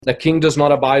A king does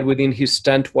not abide within his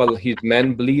tent while his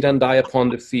men bleed and die upon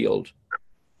the field.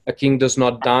 A king does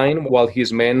not dine while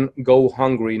his men go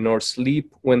hungry, nor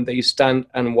sleep when they stand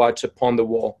and watch upon the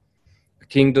wall. A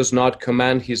king does not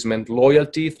command his men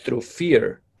loyalty through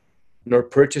fear, nor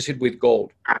purchase it with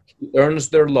gold. He earns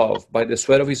their love by the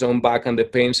sweat of his own back and the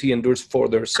pains he endures for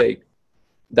their sake.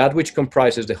 That which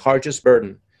comprises the harshest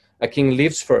burden, a king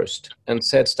lives first and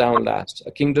sets down last.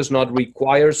 A king does not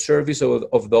require service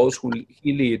of those who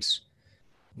he leads,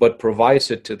 but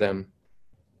provides it to them.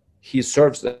 He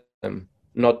serves them,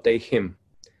 not they him.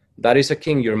 That is a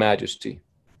king, your majesty.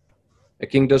 A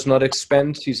king does not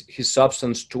expend his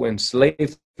substance to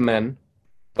enslave men,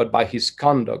 but by his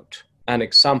conduct and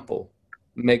example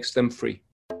makes them free.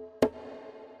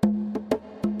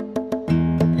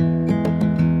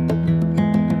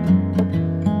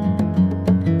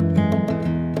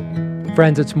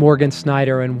 Friends, it's Morgan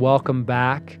Snyder, and welcome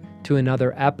back to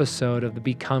another episode of the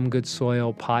Become Good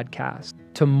Soil podcast.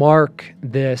 To mark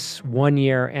this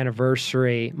 1-year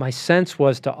anniversary, my sense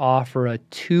was to offer a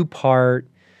 2-part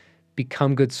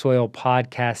Become Good Soil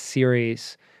podcast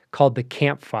series called The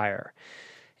Campfire.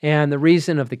 And the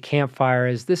reason of The Campfire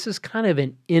is this is kind of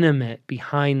an intimate,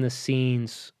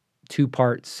 behind-the-scenes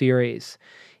 2-part series.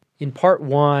 In part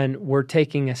 1, we're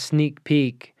taking a sneak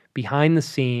peek behind the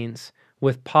scenes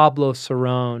with Pablo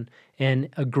Cerrón and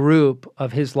a group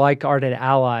of his like-hearted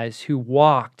allies who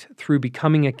walked through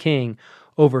Becoming a King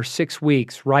over 6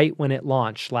 weeks right when it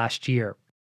launched last year.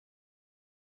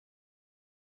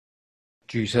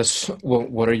 Jesus,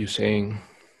 what are you saying?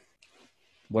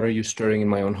 What are you stirring in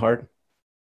my own heart?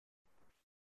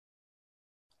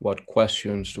 What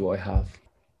questions do I have?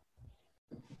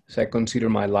 As I consider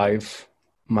my life,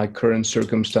 my current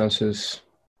circumstances,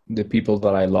 the people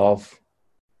that I love,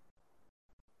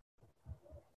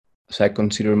 as I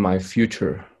consider my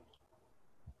future,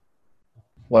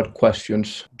 what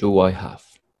questions do I have?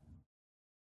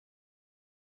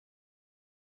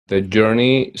 The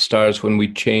journey starts when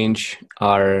we change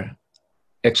our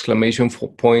exclamation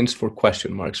points for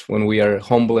question marks, when we are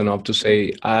humble enough to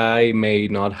say, I may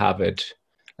not have it.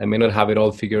 I may not have it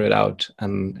all figured out,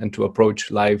 and to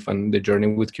approach life and the journey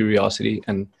with curiosity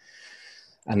and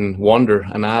wonder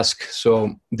and ask.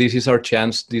 So this is our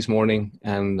chance this morning,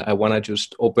 and I want to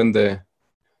just open the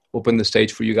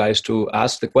stage for you guys to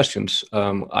ask the questions.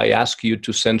 I ask you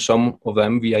to send some of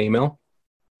them via email,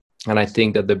 and I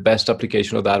think that the best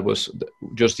application of that was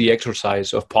just the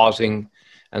exercise of pausing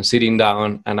and sitting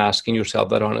down and asking yourself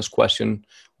that honest question: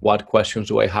 what questions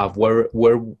do I have? Where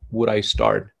would I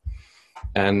start?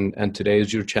 And today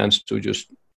is your chance to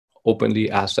just openly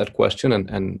ask that question,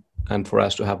 and for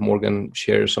us to have Morgan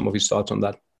share some of his thoughts on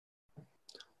that.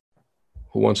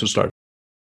 Who wants to start?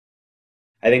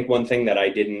 I think one thing that I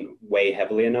didn't weigh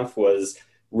heavily enough was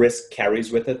risk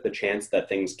carries with it the chance that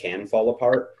things can fall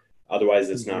apart. Otherwise,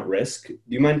 it's not risk. Do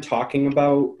you mind talking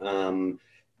about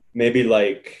maybe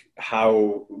like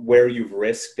where you've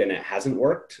risked and it hasn't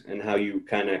worked, and how you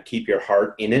kind of keep your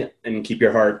heart in it and keep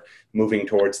your heart moving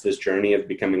towards this journey of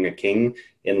becoming a king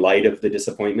in light of the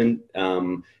disappointment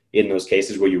in those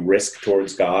cases where you risk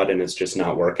towards God and it's just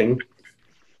not working?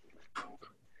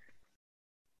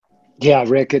 Yeah,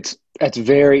 Rick, it's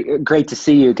very great to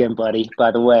see you again, buddy,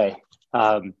 by the way.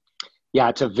 Yeah,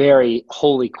 it's a very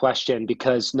holy question,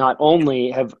 because not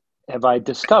only have I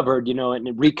discovered,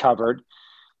 and recovered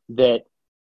that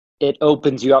it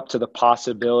opens you up to the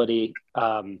possibility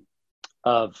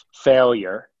of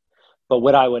failure, but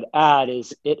what I would add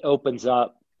is it opens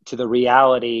up to the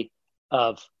reality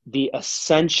of the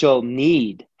essential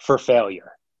need for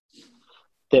failure,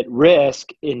 that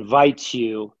risk invites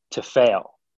you to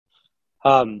fail.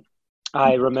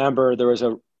 I remember there was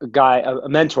a guy, a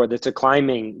mentor that's a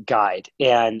climbing guide,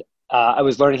 and I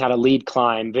was learning how to lead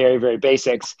climb, very, very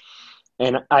basics.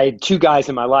 And I had 2 guys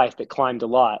in my life that climbed a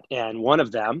lot. And one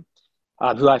of them,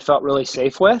 who I felt really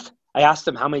safe with, I asked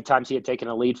him how many times he had taken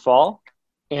a lead fall.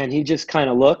 And he just kind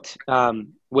of looked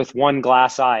with one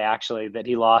glass eye, actually, that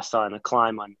he lost on a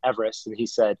climb on Everest. And he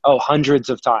said, hundreds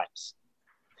of times.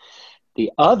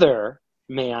 The other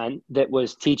man that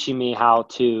was teaching me how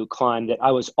to climb, that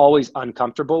I was always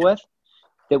uncomfortable with,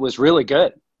 that was really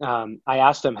good. I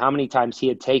asked him how many times he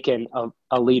had taken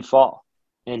a lead fall.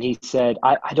 And he said,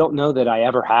 I don't know that I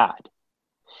ever had.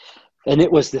 And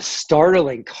it was the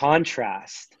startling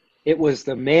contrast. It was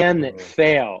the man that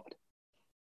failed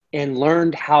and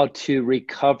learned how to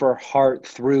recover heart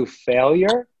through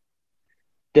failure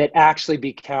that actually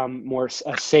become more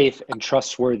a safe and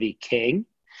trustworthy king.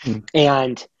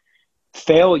 And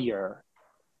failure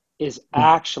is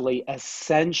actually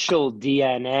essential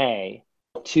DNA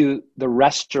to the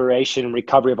restoration and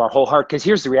recovery of our whole heart. Because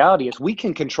here's the reality is we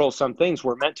can control some things.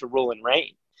 We're meant to rule and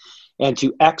reign and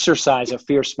to exercise a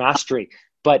fierce mastery.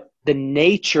 But the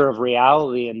nature of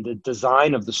reality and the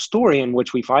design of the story in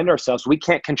which we find ourselves, we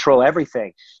can't control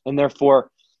everything. And therefore,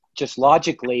 just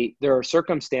logically, there are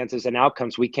circumstances and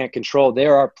outcomes we can't control.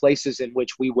 There are places in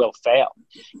which we will fail.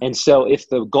 And so if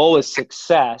the goal is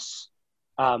success,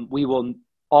 we will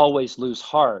always lose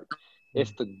heart.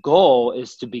 If the goal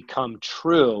is to become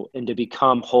true and to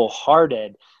become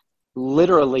wholehearted,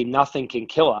 literally nothing can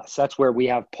kill us. That's where we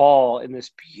have Paul in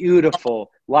this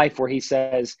beautiful life where he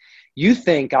says, you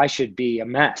think I should be a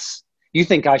mess. You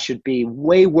think I should be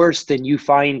way worse than you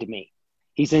find me.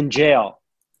 He's in jail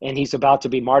and he's about to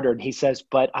be martyred. And he says,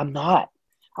 but I'm not.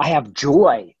 I have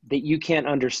joy that you can't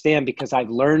understand because I've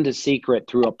learned a secret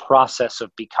through a process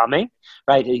of becoming,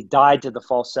 right? He died to the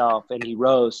false self and he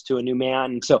rose to a new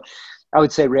man. And so I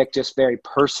would say, Rick, just very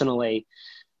personally,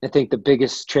 I think the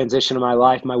biggest transition of my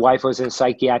life, my wife was in a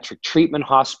psychiatric treatment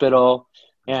hospital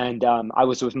and I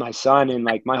was with my son, and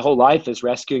like my whole life is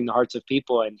rescuing the hearts of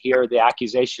people. And here the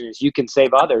accusation is you can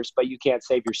save others, but you can't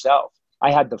save yourself.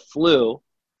 I had the flu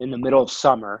in the middle of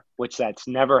summer, which that's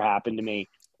never happened to me.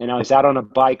 And I was out on a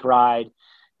bike ride.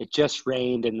 It just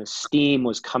rained and the steam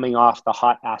was coming off the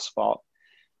hot asphalt.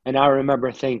 And I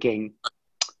remember thinking,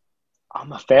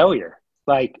 I'm a failure.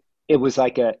 Like it was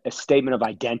like a statement of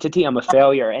identity. I'm a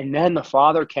failure. And then the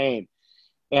Father came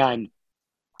and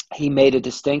he made a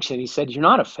distinction. He said, you're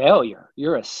not a failure.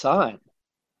 You're a son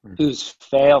who's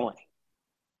failing.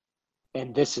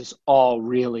 And this is all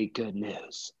really good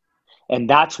news. And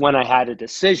that's when I had a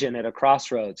decision at a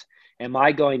crossroads. Am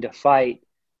I going to fight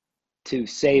to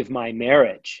save my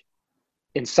marriage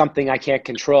in something I can't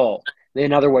control?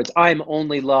 In other words, I'm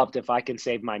only loved if I can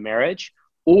save my marriage.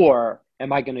 Or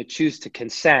am I going to choose to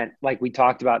consent, like we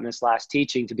talked about in this last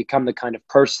teaching, to become the kind of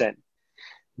person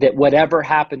that whatever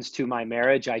happens to my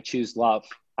marriage, I choose love.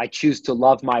 I choose to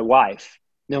love my wife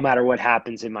no matter what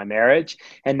happens in my marriage.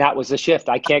 And that was a shift.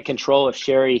 I can't control if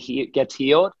Sherry gets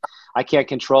healed. I can't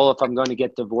control if I'm going to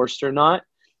get divorced or not,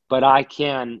 but I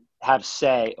can have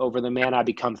say over the man I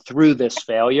become through this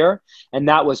failure. And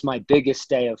that was my biggest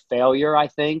day of failure, I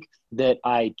think, that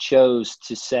I chose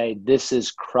to say, this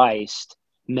is Christ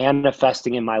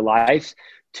manifesting in my life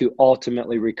to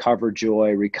ultimately recover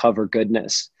joy, recover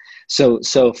goodness. So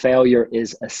failure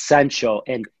is essential.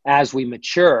 And as we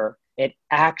mature, it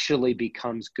actually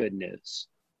becomes good news.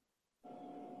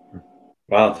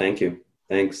 Wow. Thank you.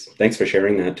 Thanks for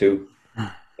sharing that too.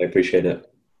 I appreciate it.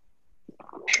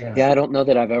 Yeah, I don't know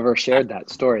that I've ever shared that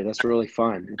story. That's really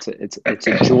fun. It's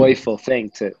a joyful thing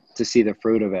to see the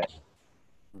fruit of it.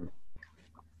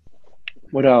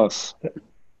 What else?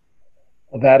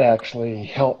 Well, that actually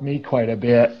helped me quite a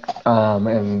bit,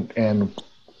 and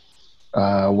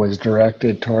was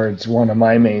directed towards one of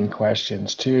my main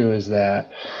questions too, is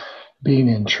that being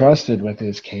entrusted with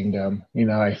his kingdom,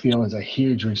 I feel is a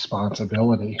huge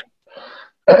responsibility.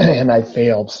 And I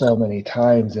failed so many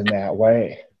times in that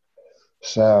way.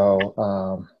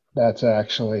 So that's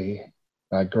actually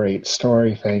a great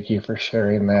story. Thank you for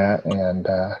sharing that, and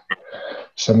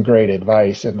some great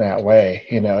advice in that way.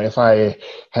 If I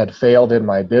had failed in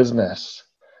my business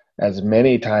as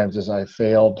many times as I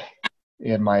failed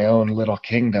in my own little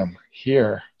kingdom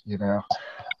here,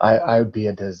 I would be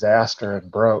a disaster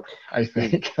and broke, I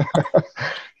think. But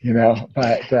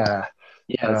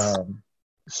Yes.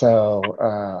 so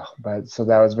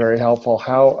that was very helpful.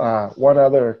 How one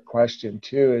other question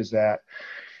too is that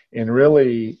in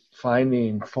really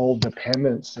finding full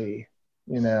dependency,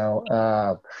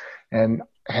 and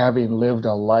having lived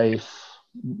a life,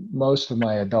 most of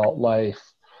my adult life,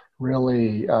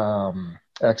 really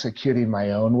executing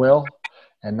my own will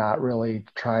and not really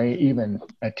trying, even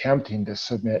attempting to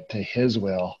submit to his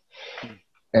will,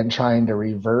 and trying to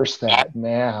reverse that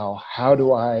now.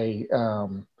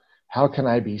 How can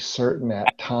I be certain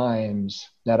at times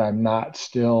that I'm not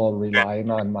still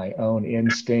relying on my own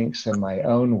instincts and my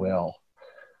own will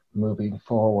moving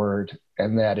forward,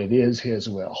 and that it is his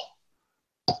will?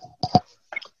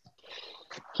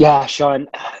 Yeah, Sean,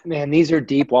 man, these are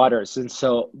deep waters. And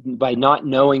so by not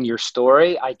knowing your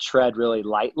story, I tread really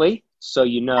lightly. So,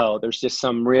 there's just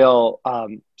some real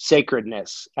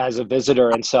sacredness as a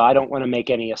visitor. And so I don't want to make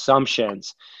any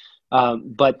assumptions.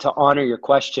 But to honor your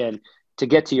question, to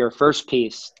get to your first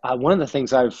piece, one of the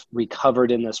things I've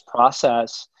recovered in this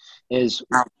process is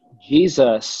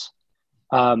Jesus.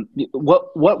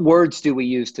 What words do we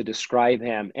use to describe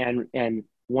him? And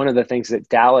one of the things that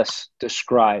Dallas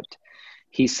described,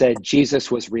 he said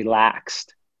Jesus was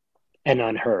relaxed and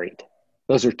unhurried.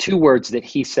 Those are two words that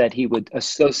he said he would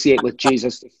associate with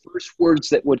Jesus, the first words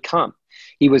that would come.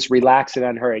 He was relaxed and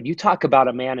unhurried. You talk about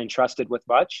a man entrusted with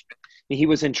much. He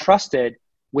was entrusted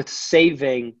with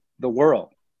saving the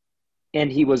world. And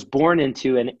he was born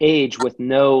into an age with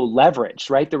no leverage,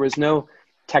 right? There was no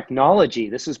technology.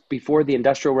 This is before the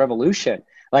Industrial Revolution.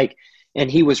 And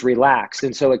he was relaxed.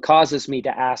 And so it causes me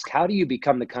to ask, how do you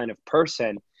become the kind of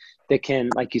person that can,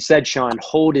 like you said, Sean,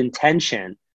 hold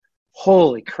intention?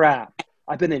 Holy crap,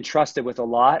 I've been entrusted with a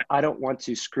lot. I don't want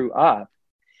to screw up.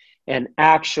 And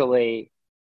actually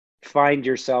find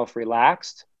yourself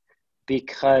relaxed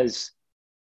because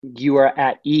you are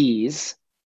at ease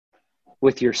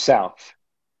with yourself.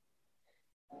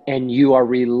 And you are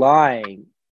relying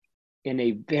in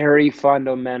a very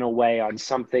fundamental way on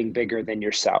something bigger than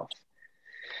yourself.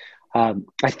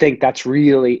 I think that's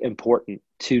really important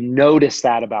to notice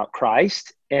that about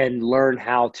Christ and learn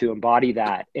how to embody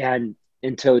that. And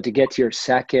so to get to your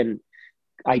second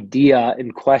idea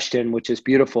and question, which is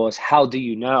beautiful, is how do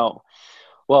you know?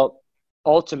 Well,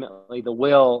 ultimately, the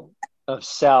will of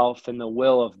self and the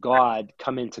will of God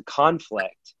come into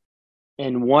conflict,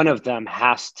 and one of them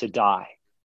has to die.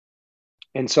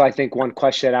 And so I think one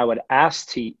question I would ask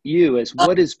to you is,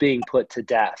 what is being put to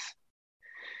death?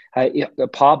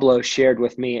 Pablo shared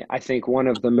with me, I think, one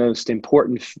of the most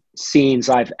important scenes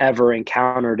I've ever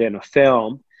encountered in a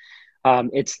film.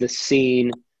 It's the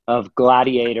scene of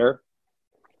Gladiator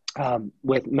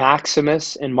with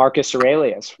Maximus and Marcus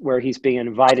Aurelius, where he's being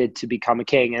invited to become a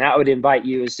king. And I would invite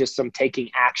you, as just some taking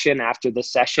action after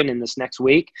this session in this next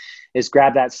week, is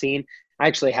grab that scene. I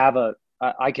actually have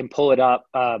I can pull it up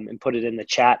and put it in the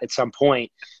chat at some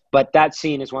point. But that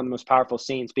scene is one of the most powerful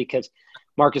scenes because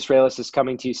Marcus Aurelius is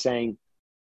coming to you saying,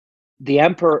 the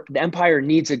empire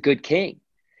needs a good king,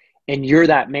 and you're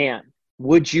that man.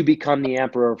 Would you become the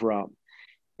emperor of Rome?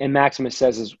 And Maximus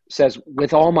says,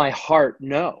 with all my heart,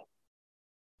 no,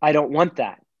 I don't want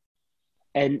that.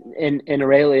 And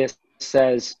Aurelius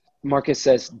says, Marcus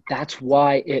says, that's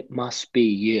why it must be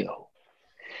you.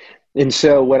 And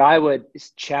so what I would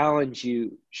challenge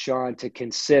you, Sean, to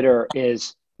consider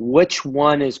is which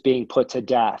one is being put to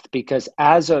death. Because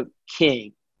as a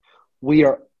king, we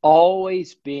are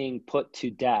always being put to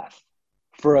death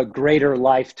for a greater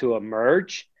life to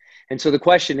emerge. And so the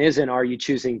question isn't, are you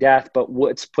choosing death, but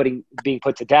what's being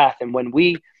put to death? And when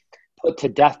we put to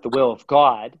death the will of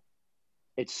God,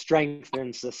 it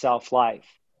strengthens the self-life.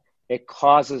 It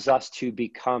causes us to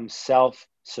become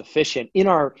self-sufficient in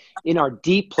our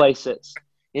deep places,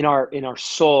 in our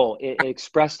soul,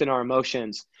 expressed in our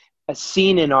emotions,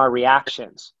 seen in our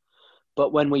reactions.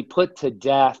 But when we put to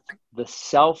death the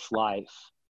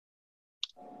self-life,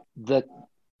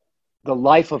 the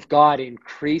life of God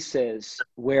increases,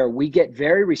 where we get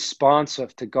very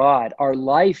responsive to God. Our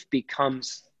life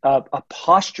becomes a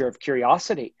posture of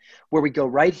curiosity, where we go,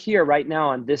 right here, right now,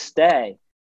 on this day,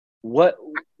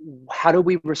 how do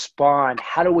we respond?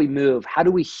 How do we move? How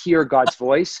do we hear God's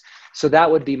voice? So that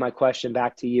would be my question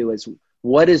back to you, is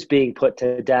what is being put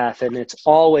to death? And it's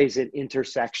always an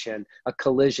intersection, a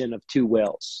collision of two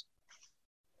wills.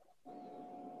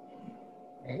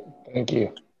 Thank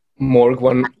you. Morg,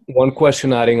 one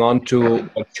question adding on to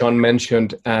what Sean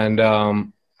mentioned,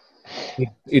 and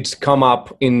it's come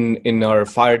up in our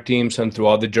fire teams and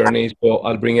throughout the journey. So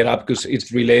I'll bring it up because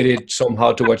it's related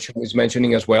somehow to what Sean is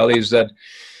mentioning as well, is that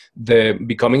the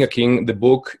Becoming a King, the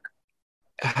book,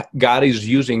 God is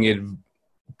using it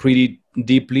pretty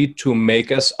deeply to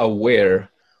make us aware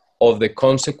of the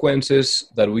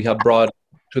consequences that we have brought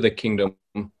to the kingdom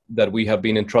that we have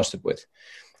been entrusted with.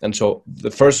 And so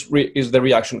the first is the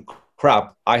reaction,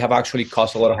 crap, I have actually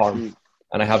caused a lot of harm,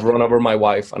 and I have run over my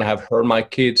wife, and I have hurt my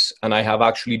kids, and I have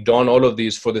actually done all of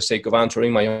this for the sake of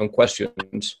answering my own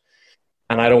questions.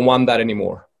 And I don't want that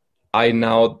anymore. I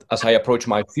now, as I approach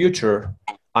my future,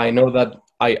 I know that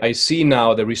I see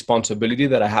now the responsibility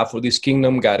that I have for this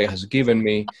kingdom God has given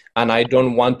me, and I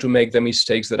don't want to make the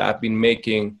mistakes that I've been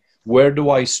making. Where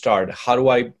do I start?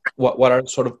 What are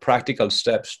sort of practical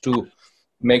steps to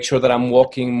make sure that I'm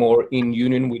walking more in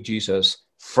union with Jesus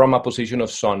from a position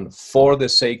of son for the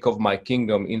sake of my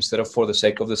kingdom instead of for the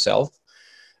sake of the self?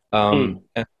 And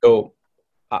so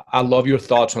I love your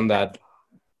thoughts on that.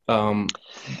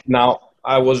 Now,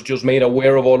 I was just made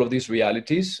aware of all of these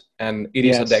realities, and it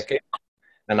is a decade,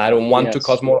 and I don't want to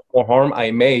cause more harm.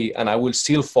 I may, and I will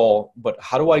still fall, but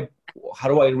how do I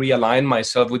realign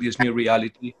myself with this new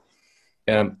reality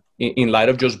in light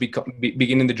of just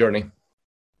beginning the journey?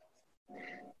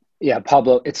 Yeah,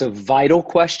 Pablo, it's a vital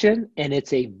question, and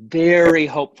it's a very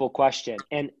hopeful question.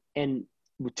 And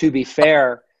to be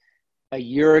fair, a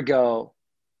year ago,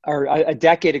 or a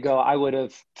decade ago, I would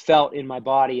have felt in my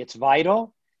body it's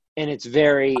vital, and it's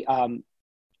very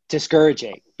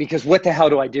discouraging, because what the hell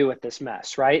do I do with this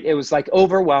mess, right? It was like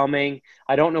overwhelming.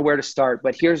 I don't know where to start,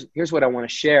 but here's what I want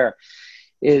to share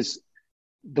is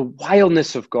the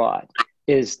wildness of God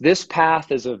is this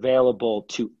path is available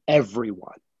to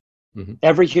everyone,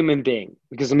 every human being,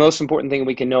 because the most important thing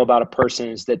we can know about a person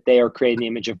is that they are created in the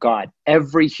image of God.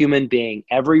 Every human being,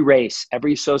 every race,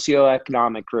 every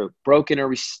socioeconomic group, broken or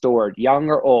restored, young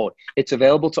or old, it's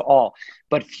available to all,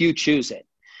 but few choose it.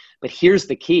 But here's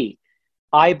the key.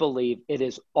 I believe it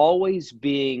is always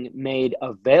being made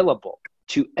available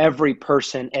to every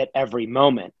person at every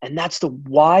moment. And that's the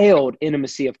wild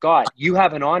intimacy of God. You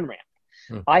have an on-ramp.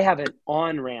 I have an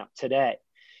on-ramp today.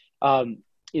 I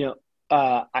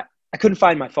couldn't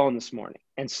find my phone this morning.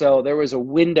 And so there was a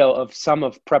window of some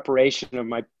of preparation of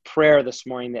my prayer this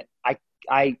morning that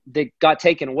they got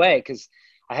taken away because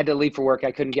I had to leave for work.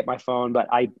 I couldn't get my phone, but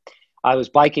I was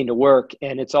biking to work,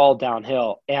 and it's all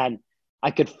downhill. And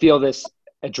I could feel this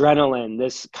adrenaline,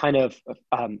 this kind of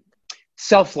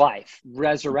self-life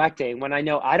resurrecting when I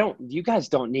know you guys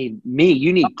don't need me.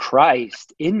 You need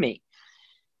Christ in me.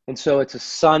 And so it's a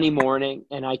sunny morning,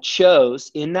 and I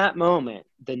chose in that moment,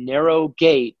 the narrow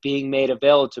gate being made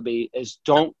available to me is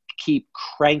don't keep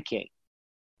cranking,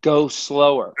 go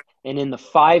slower. And in the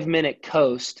 5-minute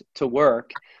coast to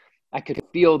work, I could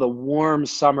feel the warm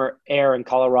summer air in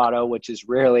Colorado, which is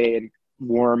rarely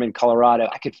warm in Colorado.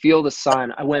 I could feel the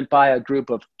sun. I went by a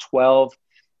group of 12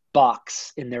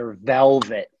 bucks in their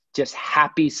velvet, just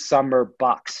happy summer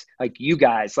bucks, like you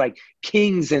guys, like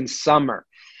kings in summer.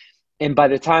 And by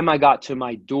the time I got to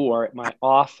my door at my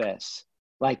office,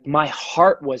 like my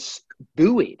heart was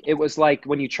buoyed. It was like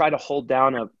when you try to hold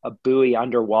down a buoy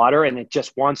underwater and it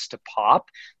just wants to pop.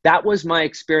 That was my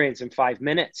experience in 5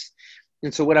 minutes.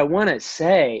 And so what I want to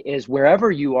say is wherever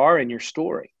you are in your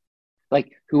story,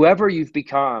 like whoever you've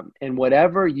become and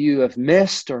whatever you have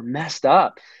missed or messed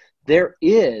up, there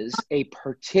is a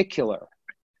particular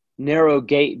narrow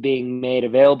gate being made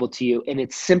available to you. And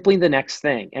it's simply the next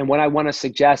thing. And what I want to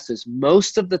suggest is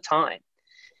most of the time,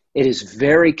 it is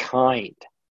very kind.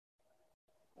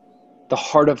 The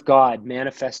heart of God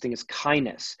manifesting his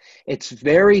kindness. It's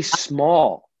very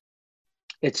small.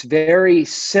 It's very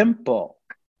simple.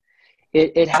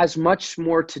 It has much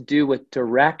more to do with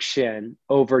direction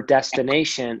over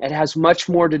destination. It has much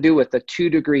more to do with a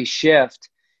 2-degree shift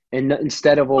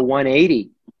instead of a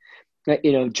 180.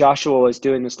 Joshua was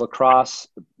doing this lacrosse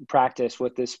practice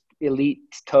with this elite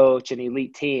coach and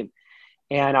elite team.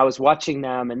 And I was watching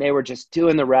them, and they were just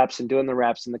doing the reps. And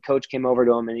the coach came over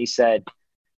to him and he said,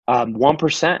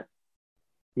 1%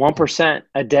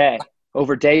 a day.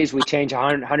 Over days, we change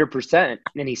 100%.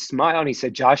 And he smiled and he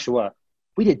said, Joshua,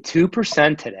 we did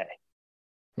 2% today.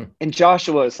 And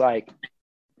Joshua was like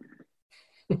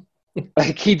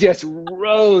he just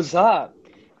rose up.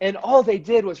 And all they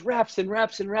did was reps and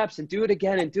reps and reps and do it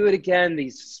again,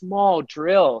 these small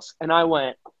drills. And I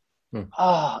went,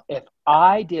 if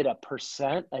I did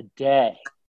 1% a day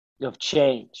of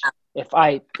change,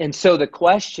 and so the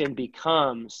question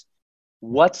becomes,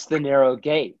 what's the narrow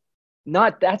gate?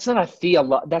 That's not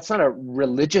a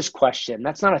religious question.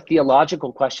 That's not a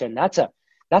theological question. That's a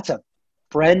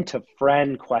friend to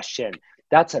friend question.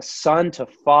 That's a son to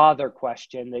father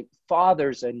question. The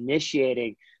father's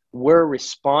initiating, we're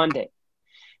responding.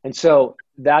 And so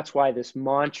that's why this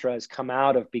mantra has come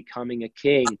out of becoming a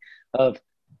king of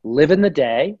live in the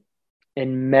day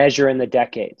and measure in the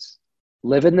decades.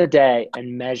 Live in the day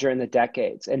and measure in the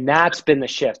decades. And that's been the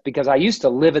shift, because I used to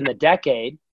live in the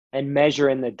decade and measure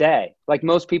in the day. Like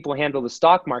most people handle the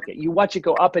stock market. You watch it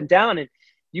go up and down and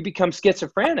you become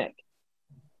schizophrenic.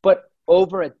 But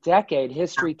over a decade,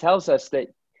 history tells us that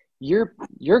you're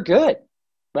good.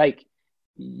 Like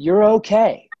you're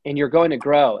okay and you're going to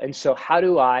grow. And so how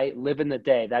do I live in the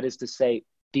day? That is to say,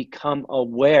 become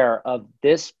aware of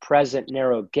this present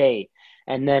narrow gate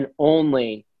and then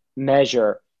only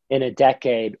measure in a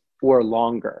decade or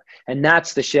longer. And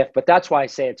that's the shift. But that's why I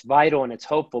say it's vital and it's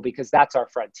hopeful, because that's our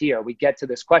frontier. We get to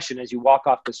this question as you walk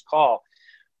off this call,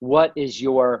 what is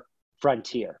your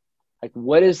frontier? Like,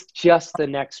 what is just the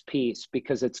next piece?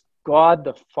 Because it's God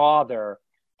the Father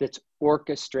that's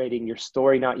orchestrating your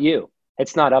story, not you.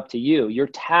 It's not up to you. Your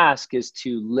task is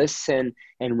to listen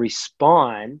and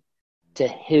respond to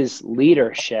his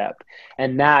leadership.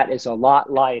 And that is a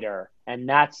lot lighter. And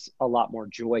that's a lot more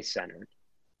joy-centered.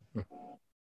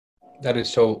 That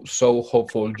is so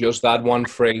hopeful. Just that one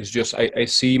phrase, I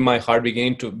see my heart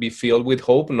beginning to be filled with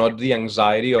hope, not the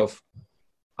anxiety of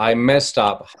I messed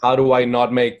up. How do I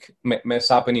not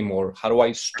mess up anymore? How do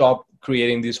I stop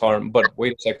creating this harm? But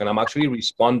wait a second, I'm actually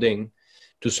responding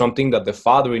to something that the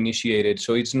Father initiated.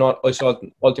 So it's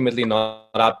ultimately not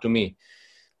up to me.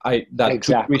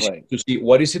 Exactly. To see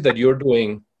what is it that you're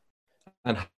doing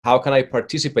and how can I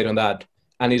participate in that.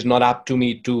 And it's not up to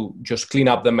me to just clean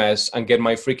up the mess and get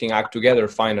my freaking act together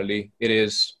finally. It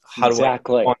is, how do I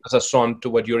respond as a son to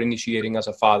what you're initiating as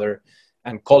a father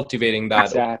and cultivating that.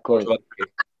 Exactly.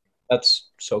 That's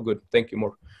so good. Thank you,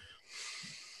 Mork.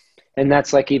 And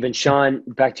that's like, even Sean,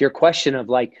 back to your question of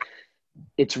like,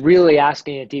 it's really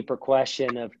asking a deeper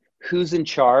question of who's in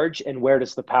charge and where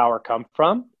does the power come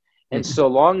from? And so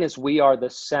long as we are the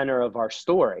center of our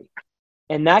story,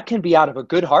 and that can be out of a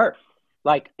good heart,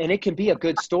 like, and it can be a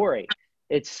good story.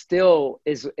 It still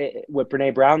is what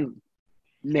Brene Brown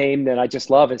named that I just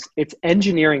love is it's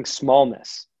engineering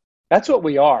smallness. That's what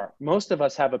we are. Most of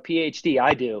us have a PhD,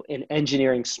 I do, in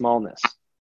engineering smallness.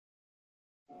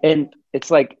 And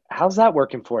it's like, how's that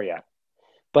working for you?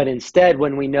 But instead,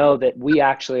 when we know that we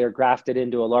actually are grafted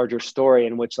into a larger story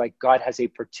in which like God has a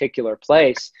particular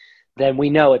place, then we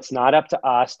know it's not up to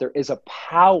us. There is a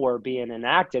power being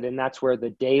enacted. And that's where the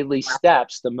daily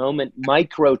steps, the moment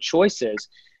micro choices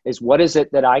is what is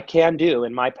it that I can do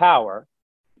in my power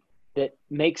that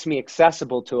makes me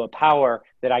accessible to a power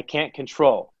that I can't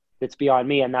control, that's beyond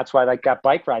me. And that's why I like that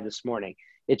bike ride this morning.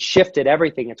 It shifted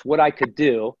everything. It's what I could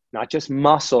do, not just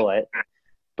muscle it,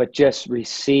 but just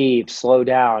receive, slow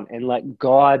down, and let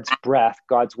God's breath,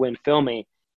 God's wind fill me.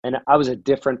 And I was a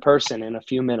different person in a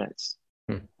few minutes.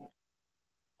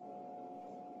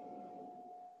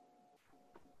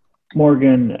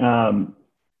 Morgan,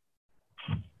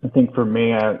 I think for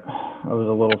me, I was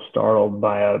a little startled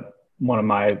by one of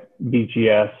my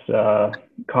BGS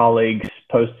colleagues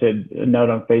posted a note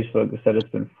on Facebook that said it's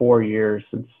been 4 years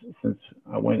since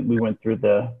we went through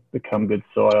the Become Good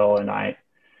Soil, and I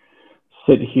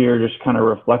sit here just kind of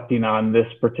reflecting on this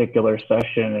particular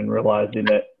session and realizing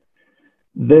that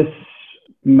this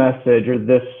message or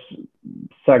this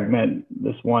segment,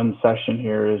 this one session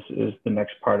here is the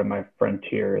next part of my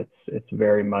frontier. It's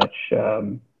very much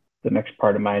the next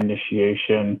part of my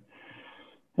initiation,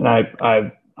 and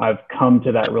I've come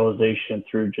to that realization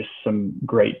through just some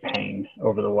great pain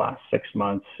over the last 6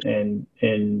 months in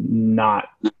not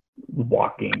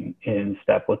walking in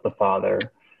step with the Father.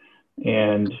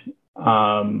 And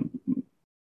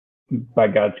by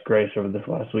God's grace, over this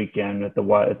last weekend at the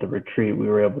retreat, we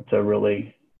were able to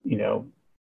really,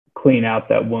 clean out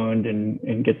that wound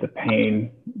and get the pain,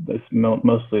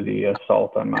 mostly the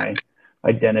assault on my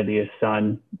identity as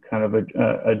son, kind of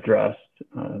addressed,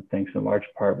 thanks in large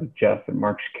part with Jeff and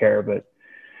Mark's care. But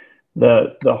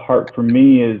the heart for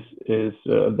me is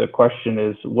the question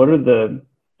is, what are the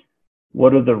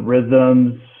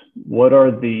rhythms? What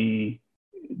are the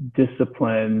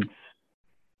disciplines,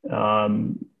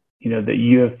 that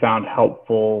you have found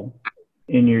helpful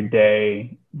in your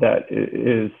day that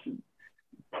is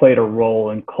played a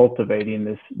role in cultivating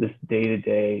this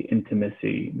day-to-day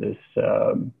intimacy, this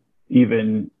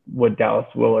even what Dallas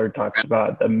Willard talks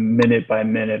about, the minute by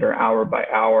minute or hour by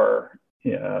hour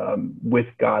with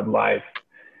God life.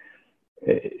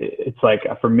 It's like,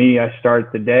 for me, I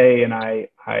start the day and I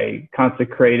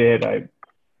consecrate it.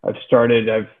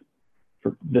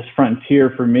 This frontier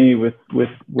for me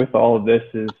with all of this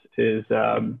is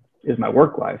my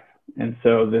work life. And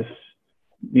so this,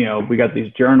 we got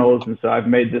these journals, and so I've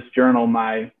made this journal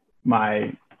my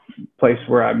place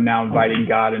where I'm now inviting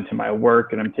God into my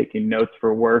work, and I'm taking notes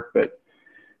for work. But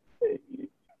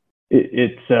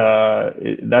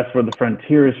that's where the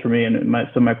frontier is for me. And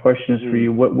so my question is for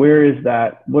you: where is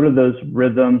that? What are those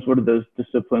rhythms? What are those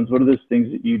disciplines? What are those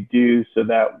things that you do so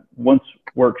that once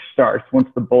work starts, once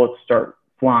the bullets start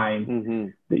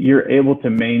flying, that you're able to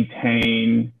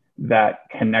maintain that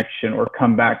connection or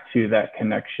come back to that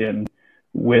connection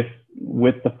with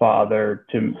the Father,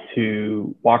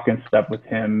 to walk in step with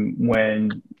Him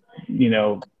when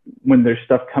there's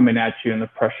stuff coming at you and the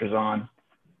pressure's on?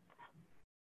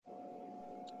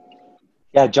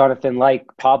 Yeah, Jonathan, like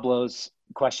Pablo's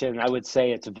question, I would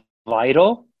say it's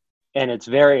vital and it's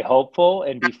very hopeful.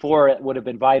 And before, it would have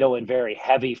been vital and very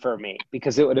heavy for me,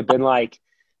 because it would have been like,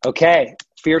 okay,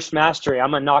 fierce mastery,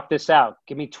 I'm going to knock this out.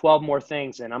 Give me 12 more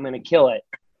things and I'm going to kill it.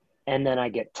 And then I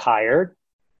get tired,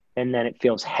 and then it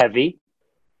feels heavy.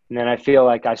 And then I feel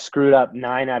like I screwed up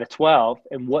 9 out of 12,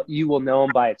 and what you will know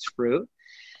by its fruit.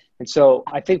 And so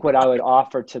I think what I would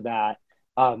offer to that,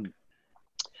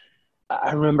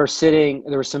 I remember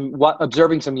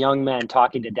observing some young men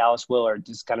talking to Dallas Willard,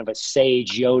 just kind of a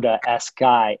sage Yoda-esque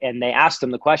guy. And they asked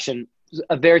him the question,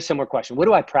 a very similar question: what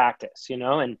do I practice?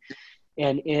 And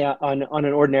and on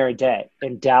an ordinary day.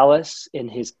 And Dallas, in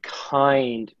his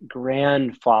kind,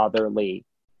 grandfatherly,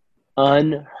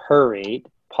 unhurried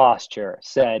posture,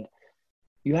 said,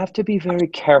 "You have to be very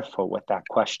careful with that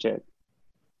question.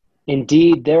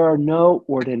 Indeed, there are no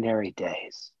ordinary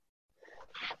days."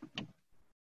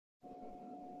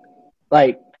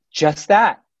 Like, just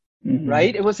that,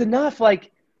 right? It was enough.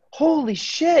 Like, holy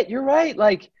shit, you're right.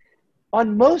 Like,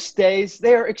 on most days,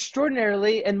 they are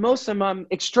extraordinarily, and most of them I'm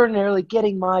extraordinarily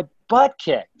getting my butt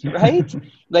kicked, right?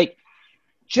 Like,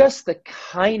 just the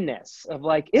kindness of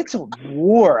like, it's a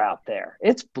war out there.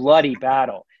 It's bloody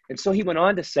battle. And so he went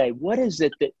on to say, what is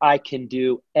it that I can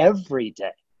do every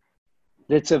day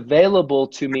that's available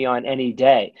to me on any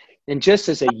day? And just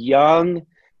as a young,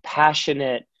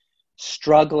 passionate,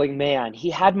 struggling man, he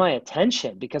had my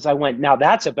attention because I went, now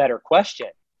that's a better question,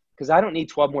 because I don't need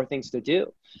 12 more things to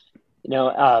do,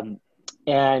 and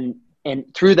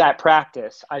through that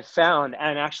practice, I found,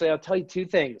 and actually I'll tell you two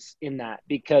things in that,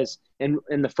 because in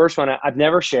the first one I've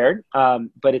never shared,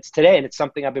 but it's today, and it's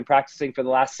something I've been practicing for the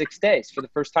last 6 days for the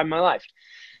first time in my life.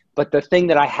 But the thing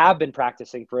that I have been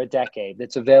practicing for a decade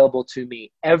that's available to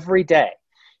me every day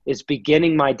is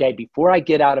beginning my day before I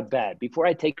get out of bed, before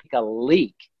I take a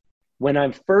leak. When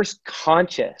I'm first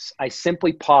conscious, I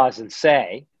simply pause and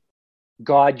say,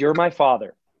 God, you're my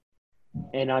father,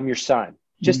 and I'm your son.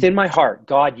 Just in my heart,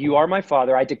 God, you are my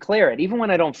father. I declare it. Even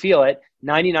when I don't feel it,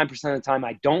 99% of the time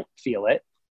I don't feel it.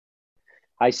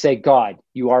 I say, God,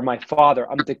 you are my father.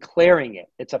 I'm declaring it.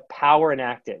 It's a power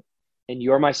enacted, and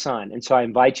you're my son. And so I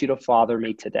invite you to father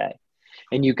me today.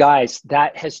 And you guys,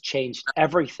 that has changed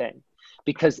everything,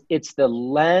 because it's the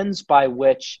lens by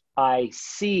which I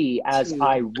see as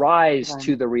I rise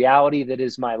to the reality that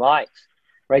is my life,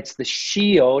 right? It's the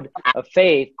shield of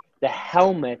faith, the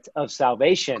helmet of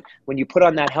salvation. When you put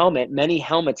on that helmet, many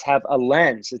helmets have a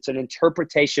lens. It's an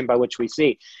interpretation by which we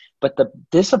see. But the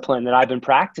discipline that I've been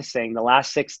practicing the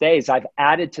last 6 days, I've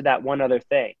added to that one other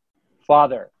thing.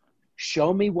 Father,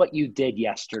 show me what you did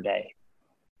yesterday.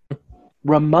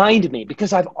 Remind me,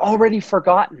 because I've already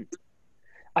forgotten.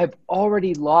 I've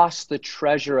already lost the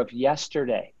treasure of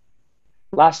yesterday.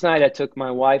 Last night, I took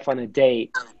my wife on a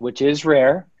date, which is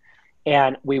rare.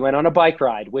 And we went on a bike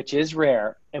ride, which is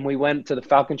rare. And we went to the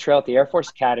Falcon Trail at the Air Force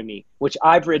Academy, which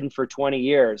I've ridden for 20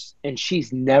 years, and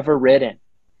she's never ridden.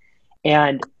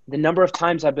 And the number of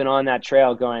times I've been on that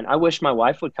trail going, I wish my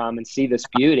wife would come and see this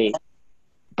beauty.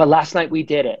 But last night we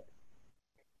did it.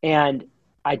 And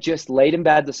I just laid in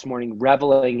bed this morning,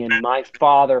 reveling in my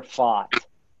father fought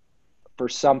for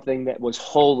something that was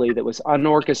holy, that was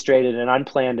unorchestrated and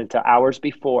unplanned until hours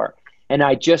before. And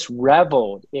I just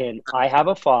reveled in, I have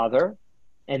a father,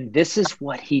 and this is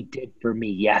what he did for me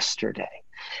yesterday.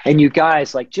 And you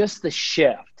guys, like, just the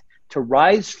shift to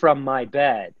rise from my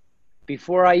bed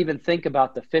before I even think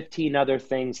about the 15 other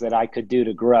things that I could do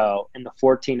to grow, and the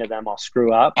 14 of them I'll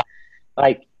screw up,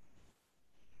 like,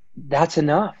 that's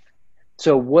enough.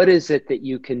 So what is it that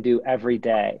you can do every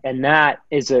day? And that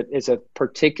is a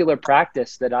particular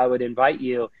practice that I would invite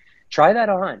you, try that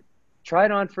on. Try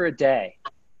it on for a day.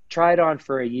 Try it on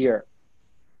for a year.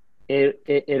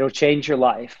 It'll change your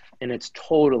life, and it's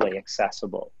totally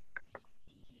accessible.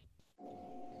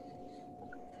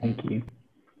 Thank you.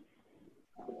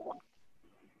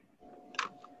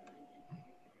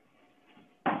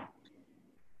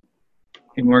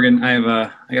 Hey, Morgan, I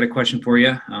got a question for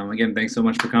you. Again, thanks so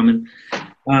much for coming.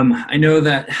 I know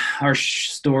that our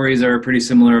stories are pretty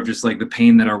similar of just like the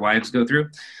pain that our wives go through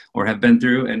or have been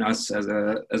through, and us as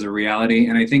a reality.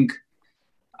 And I think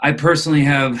I personally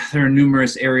there are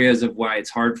numerous areas of why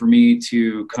it's hard for me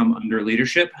to come under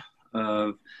leadership,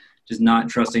 of just not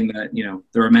trusting that,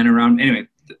 there are men around. Anyway,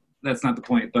 that's not the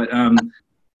point. But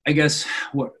I guess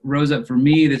what rose up for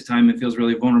me this time and feels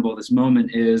really vulnerable at this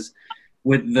moment is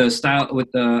with the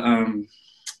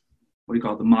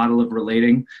the model of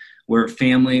relating, where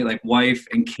family, like wife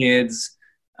and kids,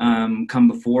 come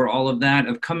before all of that.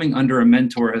 Of coming under a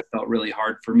mentor has felt really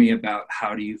hard for me about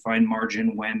how do you find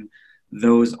margin when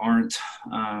those aren't,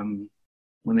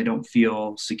 when they don't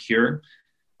feel secure.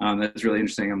 That's really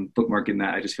interesting. I'm bookmarking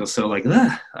that. I just feel so like,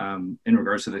 in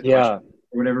regards to the question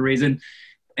for whatever reason.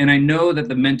 And I know that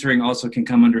the mentoring also can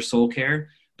come under soul care,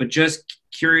 but just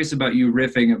curious about you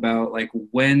riffing about like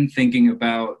when thinking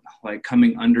about like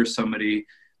coming under somebody,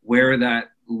 where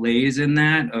that lays in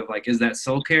that of like, is that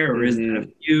soul care or is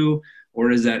that you,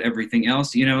 or is that everything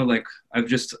else? Like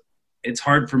it's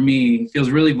hard for me, it feels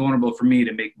really vulnerable for me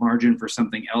to make margin for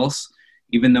something else,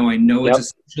 even though I know it's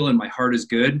essential and my heart is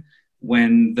good,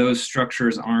 when those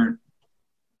structures aren't,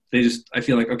 I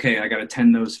feel like, okay, I got to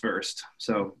tend those first.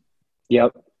 So.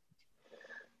 Yep.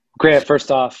 Grant, first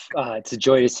off, it's a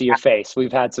joy to see your face.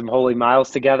 We've had some holy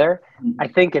miles together. I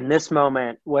think in this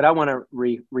moment, what I want to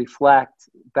reflect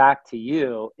back to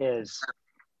you is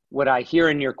what I hear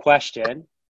in your question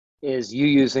is you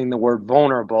using the word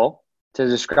vulnerable to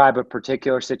describe a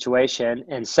particular situation.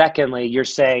 And secondly, you're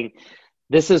saying,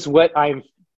 this is what I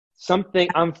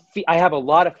have a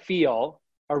lot of feel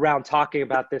around talking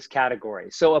about this category.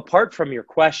 So apart from your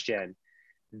question,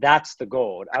 that's the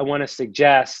gold. I want to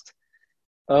suggest,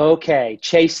 okay,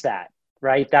 chase that,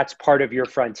 right? That's part of your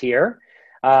frontier.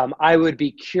 I would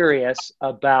be curious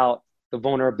about the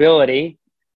vulnerability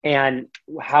and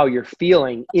how you're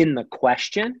feeling in the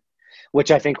question,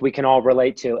 which I think we can all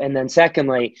relate to. And then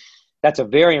secondly, that's a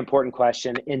very important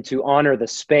question. And to honor the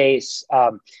space,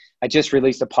 I just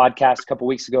released a podcast a couple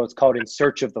weeks ago. It's called In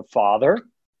Search of the Father.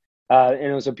 And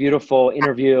it was a beautiful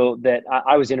interview that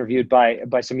I was interviewed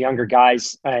by some younger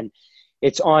guys, and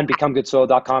it's on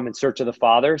becomegoodsoil.com, In Search of the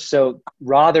Father. So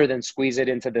rather than squeeze it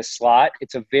into this slot,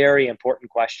 it's a very important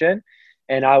question.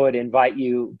 And I would invite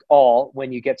you all,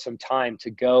 when you get some time, to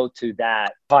go to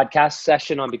that podcast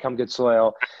session on Become Good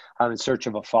Soil, In Search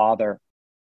of a Father.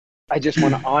 I just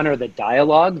want to honor the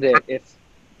dialogue that if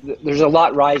there's a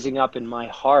lot rising up in my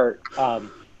heart,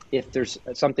 if there's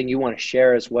something you want to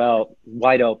share as well,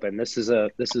 wide open. This is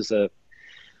a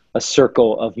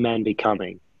circle of men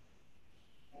becoming.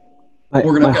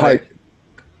 We're gonna heart.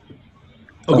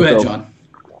 Oh, go ahead, John.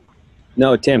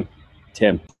 No, Tim,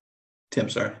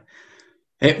 sorry.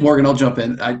 Hey, Morgan, I'll jump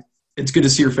in. It's good to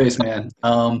see your face, man.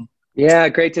 Yeah,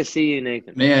 great to see you,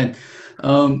 Nathan. Man,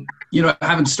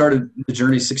 having started the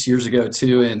journey 6 years ago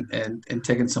too, and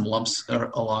taken some lumps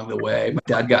along the way. My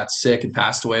dad got sick and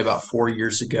passed away about 4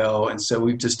 years ago, and so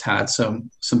we've just had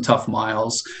some tough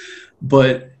miles.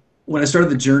 But when I started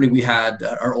the journey, we had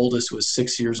our oldest was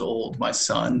 6 years old, my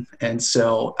son, and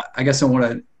so I guess I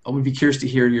would be curious to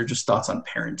hear your just thoughts on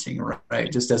parenting,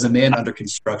 right? Just as a man under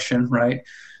construction, right?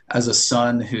 As a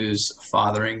son who's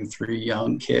fathering 3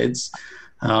 young kids.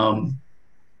 I'm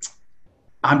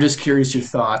just curious your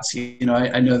thoughts.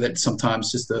 I know that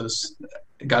sometimes just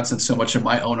God sent so much in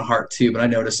my own heart too, but I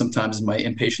notice sometimes my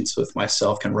impatience with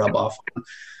myself can rub off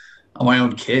on my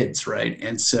own kids, right?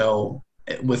 And so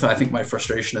I think my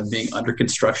frustration of being under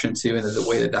construction too, and the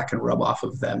way that can rub off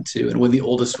of them too. And when the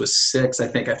oldest was 6, I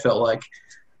think I felt like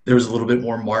there was a little bit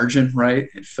more margin, right?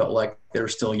 It felt like they were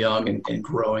still young and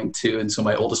growing too. And so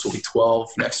my oldest will be 12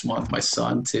 next month, my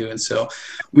son too. And so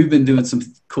we've been doing some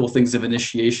cool things of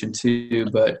initiation too,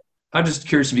 but I'm just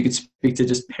curious if you could speak to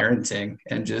just parenting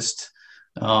and just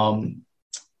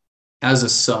as a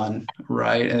son,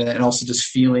 right? And also just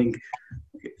feeling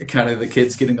kind of the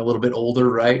kids getting a little bit older,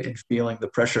 right? And feeling the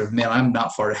pressure of, man, I'm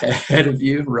not far ahead of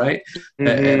you, right? Mm-hmm.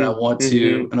 And I want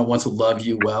to love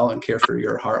you well and care for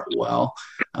your heart well.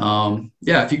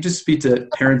 If you could just speak to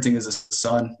parenting as a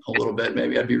son a little bit,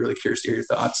 maybe I'd be really curious to hear your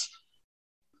thoughts.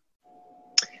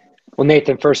 Well,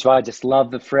 Nathan, first of all, I just love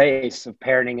the phrase of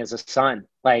parenting as a son.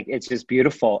 Like, it's just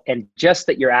beautiful. And just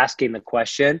that you're asking the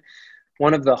question,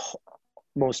 one of the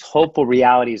most hopeful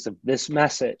realities of this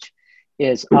message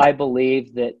is I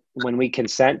believe that when we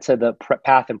consent to the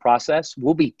path and process,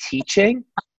 we'll be teaching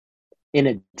in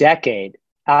a decade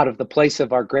out of the place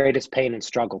of our greatest pain and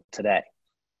struggle today.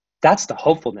 That's the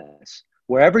hopefulness.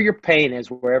 Wherever your pain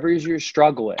is, wherever your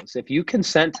struggle is, if you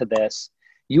consent to this,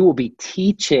 you will be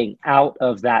teaching out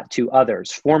of that to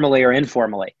others, formally or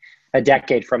informally, a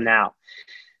decade from now.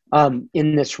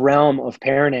 In this realm of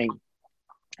parenting,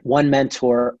 one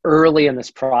mentor early in this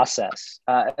process,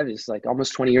 it was like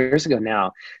almost 20 years ago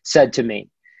now, said to me,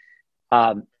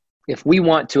 if we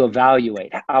want to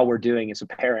evaluate how we're doing as a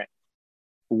parent,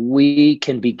 we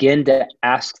can begin to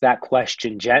ask that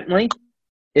question gently,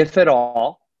 if at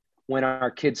all, when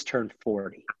our kids turn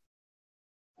 40.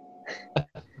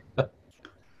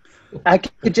 I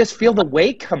could just feel the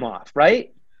weight come off,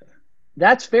 right?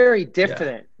 That's very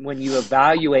different when you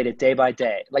evaluate it day by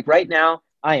day. Like right now,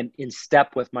 I am in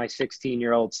step with my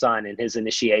 16-year-old son in his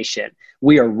initiation.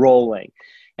 We are rolling.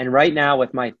 And right now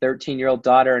with my 13-year-old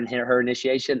daughter and her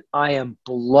initiation, I am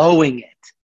blowing it.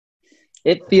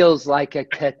 It feels like a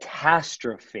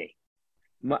catastrophe.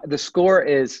 The score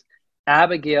is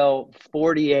Abigail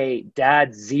 48,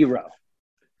 Dad 0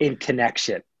 in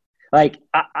connection. Like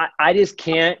I just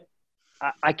can't,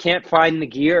 I can't find the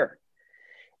gear.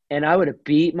 And I would have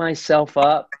beat myself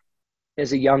up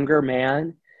as a younger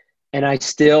man. And I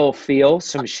still feel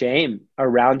some shame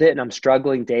around it, and I'm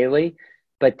struggling daily.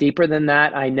 But deeper than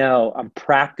that, I know I'm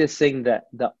practicing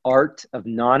the art of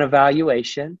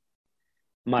non-evaluation.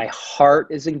 My heart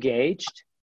is engaged.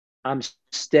 I'm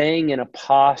staying in a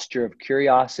posture of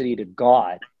curiosity to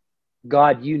God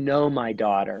God, you know my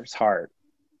daughter's heart.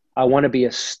 I want to be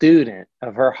a student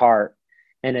of her heart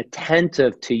and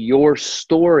attentive to your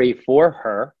story for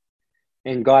her.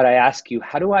 And God, I ask you,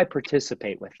 how do I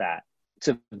participate with that? It's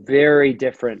a very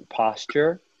different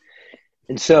posture.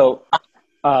 And so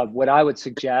what I would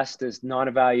suggest is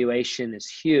non-evaluation is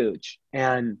huge.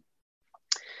 And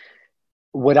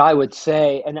what I would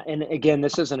say, and again,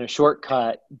 this isn't a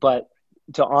shortcut, but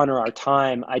to honor our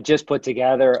time, I just put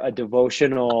together a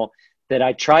devotional that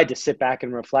I tried to sit back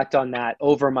and reflect on that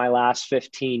over my last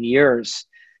 15 years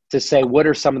to say, what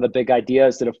are some of the big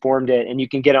ideas that have formed it? And you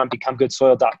can get on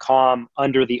becomegoodsoil.com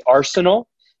under the Arsenal.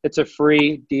 It's a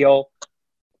free deal.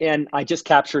 And I just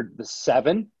captured the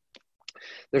 7.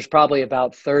 There's probably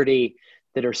about 30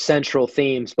 that are central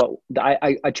themes, but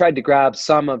I tried to grab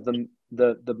some of them,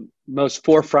 the most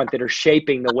forefront that are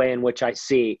shaping the way in which I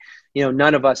see. You know,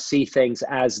 none of us see things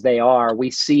as they are.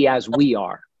 We see as we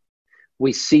are.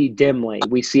 We see dimly.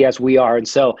 We see as we are. And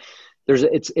so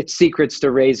it's secrets to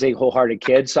raising wholehearted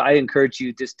kids. So I encourage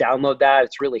you to just download that.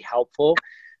 It's really helpful.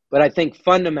 But I think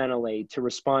fundamentally, to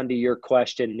respond to your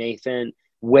question, Nathan,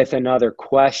 with another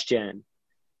question,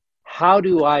 how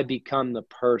do I become the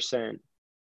person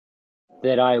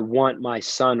that I want my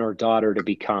son or daughter to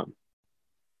become?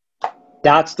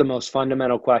 That's the most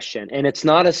fundamental question. And it's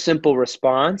not a simple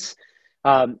response.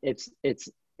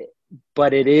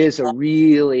 But it is a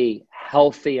really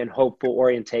healthy and hopeful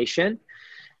orientation.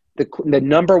 The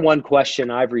number one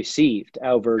question I've received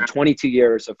over 22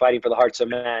 years of fighting for the hearts of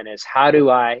men is, how do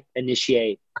I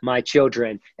initiate my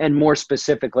children, and more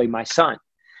specifically, my son?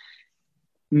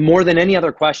 More than any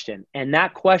other question. And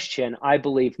that question, I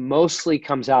believe, mostly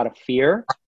comes out of fear,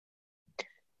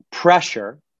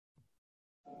 pressure,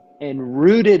 and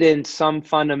rooted in some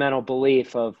fundamental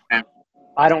belief of,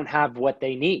 I don't have what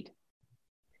they need.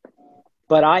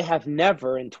 But I have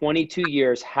never in 22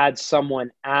 years had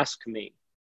someone ask me,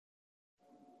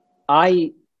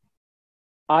 I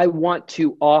want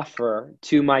to offer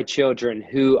to my children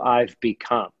who I've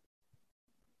become,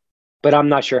 but I'm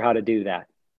not sure how to do that.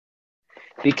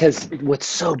 Because what's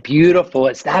so beautiful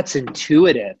is that's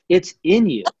intuitive. It's in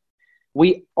you.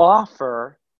 We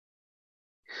offer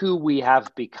who we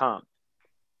have become.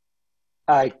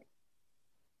 And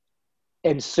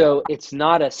so it's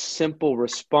not a simple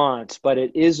response, but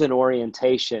it is an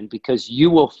orientation, because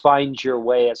you will find your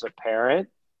way as a parent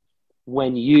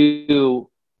when you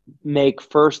make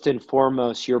first and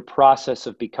foremost your process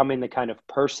of becoming the kind of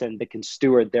person that can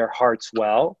steward their hearts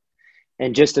well.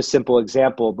 And just a simple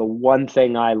example, the one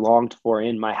thing I longed for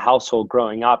in my household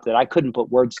growing up that I couldn't put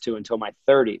words to until my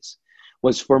 30s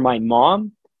was for my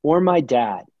mom or my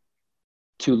dad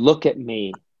to look at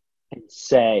me and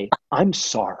say, I'm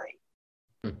sorry.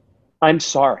 I'm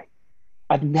sorry.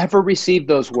 I've never received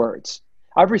those words.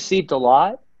 I've received a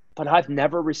lot, but I've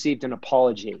never received an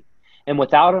apology. And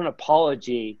without an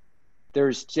apology,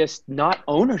 there's just not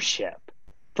ownership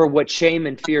for what shame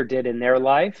and fear did in their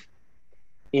life.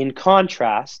 In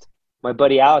contrast, my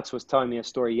buddy Alex was telling me a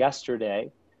story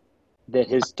yesterday that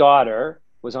his daughter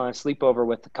was on a sleepover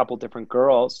with a couple different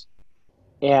girls,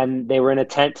 and they were in a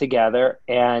tent together,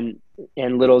 and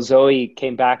little Zoe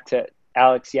came back to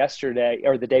Alex yesterday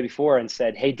or the day before and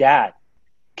said, hey, Dad,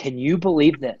 can you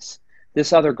believe this?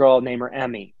 This other girl named her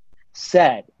Emmy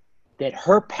said that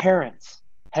her parents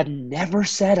have never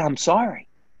said I'm sorry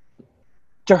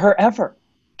to her ever.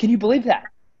 Can you believe that?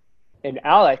 And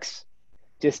Alex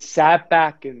just sat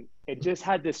back and just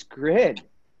had this grin,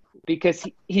 because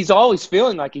he's always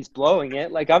feeling like he's blowing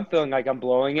it. Like I'm feeling like I'm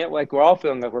blowing it. Like we're all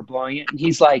feeling like we're blowing it. And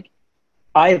he's like,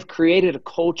 I have created a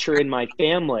culture in my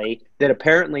family that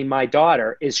apparently my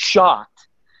daughter is shocked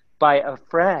by a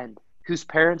friend whose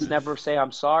parents never say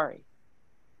I'm sorry.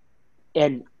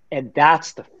 And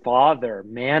that's the Father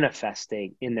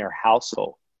manifesting in their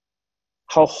household.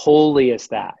 How holy is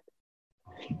that?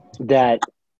 That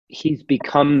he's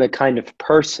become the kind of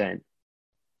person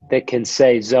that can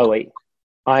say, Zoe,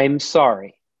 I'm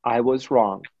sorry. I was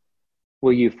wrong.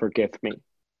 Will you forgive me?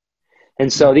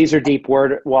 And so these are deep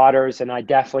waters, and I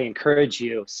definitely encourage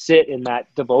you, sit in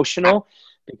that devotional,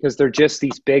 because they're just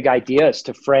these big ideas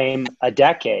to frame a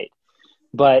decade.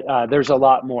 But there's a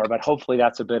lot more, but hopefully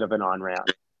that's a bit of an on-ramp.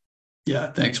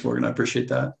 Yeah, thanks, Morgan. I appreciate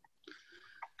that.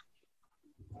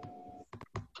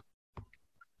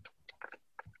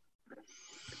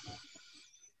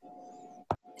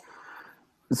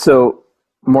 So,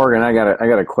 Morgan, I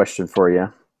got a question for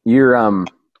you.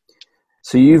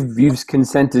 So you've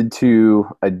consented to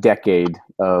a decade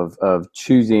of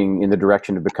choosing in the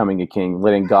direction of becoming a king,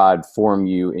 letting God form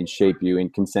you and shape you,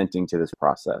 and consenting to this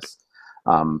process.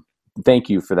 Thank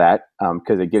you for that,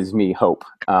 because it gives me hope.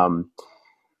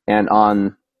 And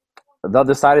on the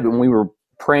other side of it, when we were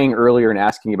praying earlier and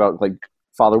asking about, like,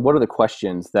 Father, what are the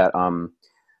questions that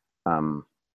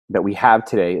that we have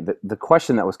today? The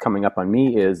question that was coming up on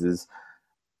me is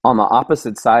on the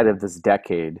opposite side of this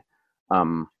decade,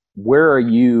 where are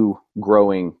you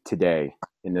growing today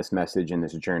in this message, in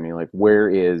this journey? Like, where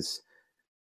is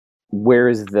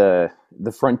the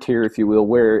frontier, if you will?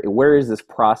 Where is this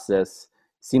process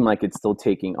seem like it's still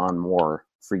taking on more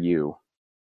for you,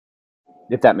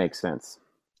 if that makes sense?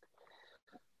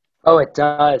 Oh, it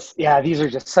does. Yeah, these are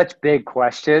just such big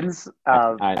questions.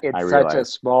 I It's such a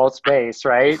realize. small space,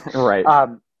 right? Right.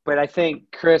 But I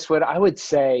think, Chris, what I would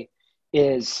say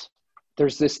is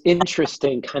there's this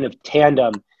interesting kind of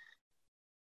tandem.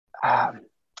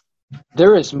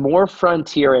 There is more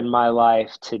frontier in my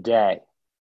life today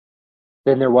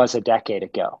than there was a decade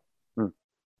ago.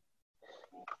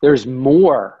 There's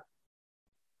more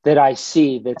that I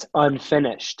see that's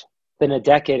unfinished than a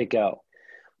decade ago.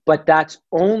 But that's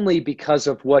only because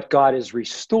of what God has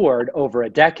restored over a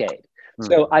decade.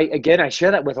 So I share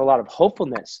that with a lot of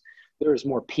hopefulness. There's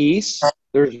more peace.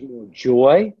 There's more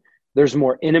joy. There's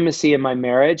more intimacy in my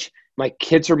marriage. My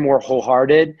kids are more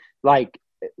wholehearted. Like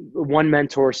one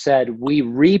mentor said, we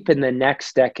reap in the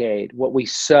next decade what we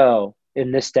sow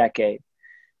in this decade.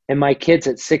 And my kids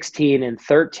at 16 and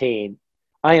 13,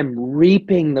 I am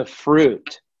reaping the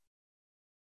fruit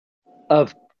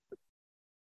of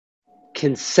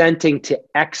consenting to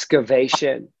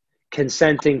excavation,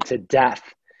 consenting to death,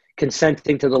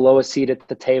 consenting to the lowest seat at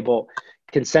the table,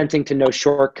 consenting to no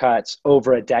shortcuts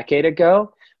over a decade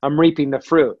ago. I'm reaping the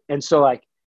fruit. And so, like,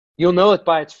 you'll know it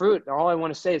by its fruit. And all I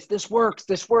want to say is this works,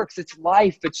 it's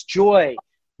life, it's joy.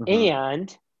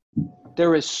 And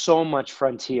there is so much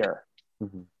frontier.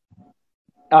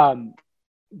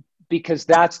 Because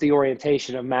that's the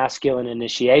orientation of masculine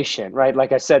initiation, right?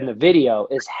 Like I said in the video,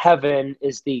 is heaven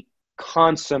is the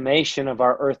consummation of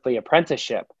our earthly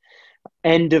apprenticeship.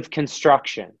 End of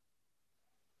construction.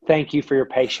 Thank you for your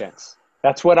patience.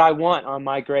 That's what I want on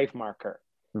my grave marker.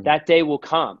 That day will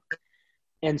come.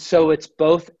 And so it's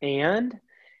both and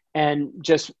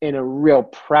just in a real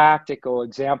practical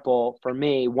example for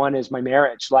me, one is my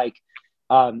marriage. Like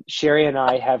Sherry and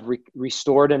I have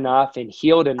restored enough and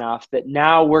healed enough that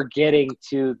now we're getting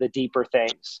to the deeper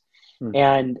things.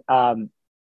 And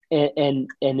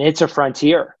it's a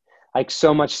frontier. Like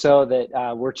so much so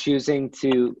that we're choosing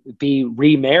to be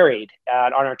remarried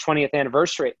on our 20th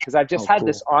anniversary. Because I've just had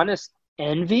this honest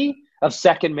envy of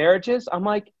second marriages. I'm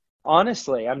like,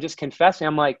 honestly, I'm just confessing.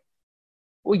 I'm like,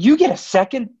 well, you get a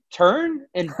second turn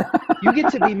and you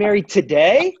get to be married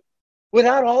today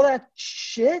without all that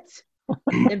shit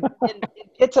and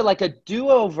get to like a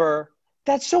do-over.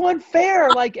 That's so unfair.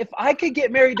 Like if I could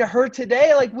get married to her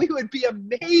today, like we would be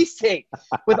amazing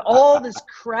with all this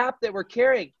crap that we're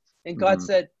carrying. And God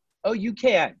said, oh, you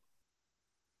can.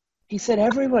 He said,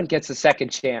 everyone gets a second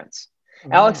chance.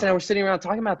 Alex and I were sitting around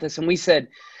talking about this and we said,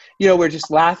 you know, we're just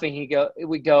laughing.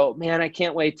 We go, man, I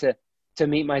can't wait to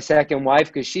meet my second wife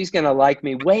because she's going to like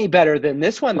me way better than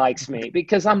this one likes me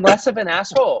because I'm less of an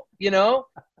asshole, you know,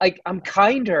 like I'm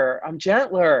kinder, I'm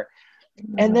gentler.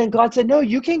 And then God said, no,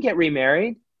 you can get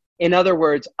remarried. In other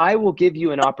words, I will give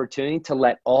you an opportunity to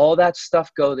let all that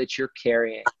stuff go that you're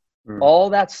carrying. All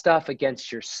that stuff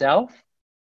against yourself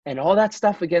and all that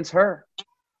stuff against her.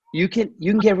 You can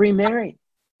get remarried.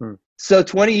 So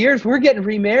 20 years, we're getting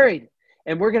remarried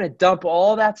and we're going to dump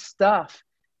all that stuff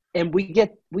and we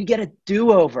get a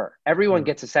do-over. Everyone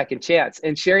gets a second chance.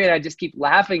 And Sherry and I just keep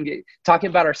laughing, talking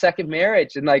about our second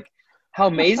marriage and like how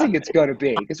amazing it's going to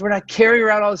be because we're not carrying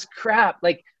around all this crap.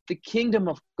 Like the kingdom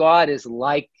of God is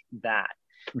like that.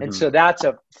 And so that's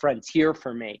a frontier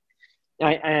for me.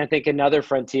 And I think another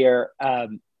frontier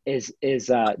is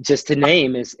just to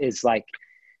name is like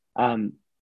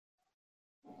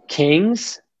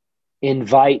kings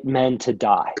invite men to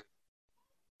die.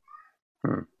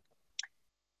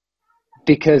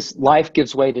 Because life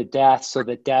gives way to death so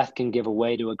that death can give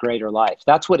way to a greater life.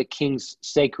 That's what a king's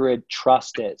sacred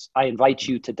trust is. I invite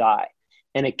you to die.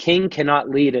 And a king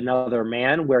cannot lead another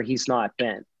man where he's not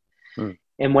been.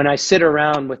 And when I sit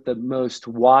around with the most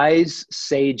wise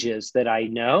sages that I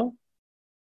know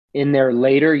in their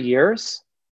later years,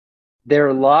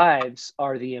 their lives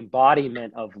are the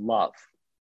embodiment of love.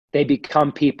 They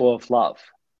become people of love.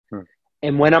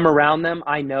 And when I'm around them,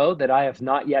 I know that I have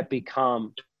not yet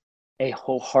become a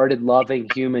wholehearted, loving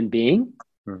human being.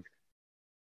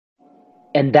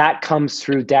 And that comes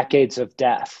through decades of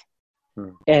death.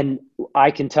 And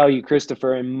I can tell you,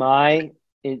 Christopher, in my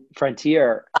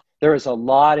frontier, there is a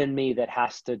lot in me that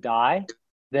has to die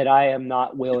that I am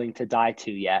not willing to die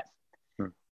to yet.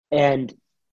 And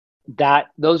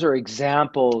those are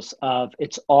examples of,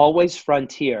 it's always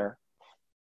frontier.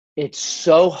 It's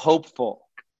so hopeful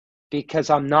because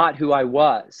I'm not who I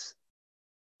was,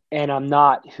 and I'm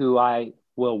not who I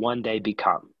will one day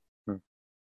become.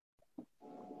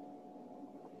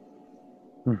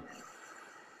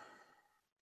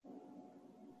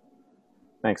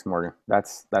 Thanks, Morgan.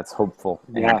 That's hopeful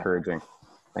and encouraging.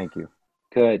 Thank you.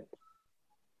 Good.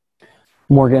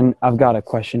 Morgan, I've got a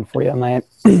question for you.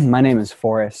 My name is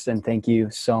Forrest, and thank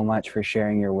you so much for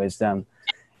sharing your wisdom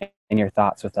and your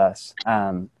thoughts with us.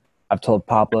 I've told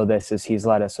Pablo this as he's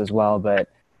led us as well, but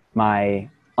my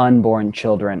unborn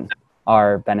children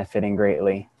are benefiting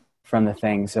greatly from the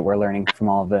things that we're learning from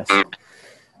all of this.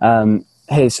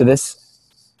 Hey, so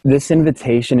this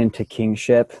invitation into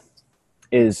kingship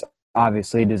is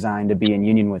obviously designed to be in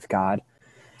union with God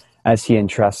as he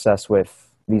entrusts us with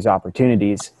these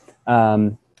opportunities.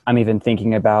 I'm even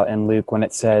thinking about in Luke when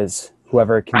it says,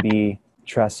 whoever can be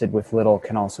trusted with little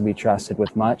can also be trusted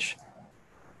with much.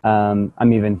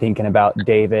 I'm even thinking about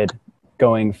David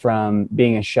going from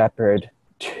being a shepherd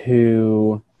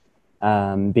to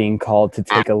being called to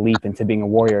take a leap into being a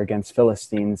warrior against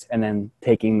Philistines, and then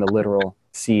taking the literal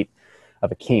seat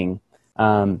of a king.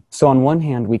 So on one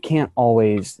hand, we can't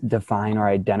always define or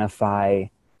identify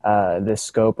the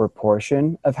scope or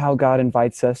portion of how God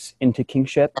invites us into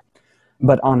kingship.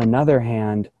 But on another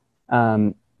hand,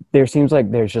 there seems like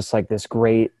there's just like this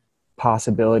great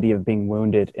possibility of being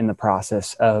wounded in the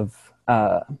process of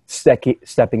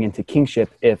stepping into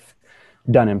kingship if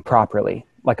done improperly.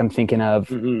 Like I'm thinking of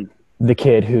the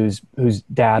kid whose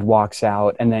dad walks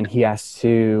out, and then he has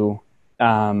to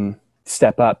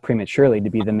step up prematurely to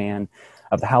be the man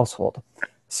of the household.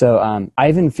 So I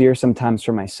even fear sometimes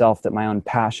for myself that my own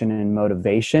passion and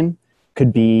motivation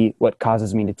could be what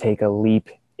causes me to take a leap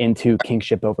into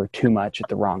kingship over too much at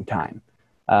the wrong time.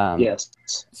 Yes.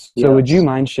 So would you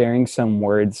mind sharing some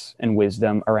words and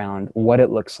wisdom around what it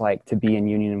looks like to be in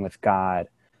union with God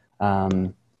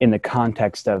in the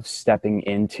context of stepping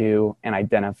into and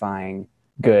identifying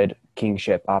good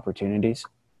kingship opportunities?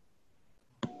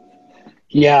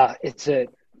 Yeah, it's a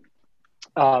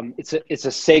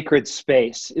sacred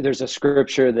space. There's a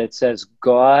scripture that says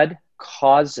God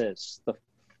causes the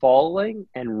falling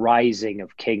and rising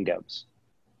of kingdoms.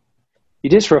 You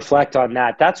just reflect on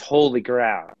that. That's holy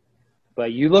ground.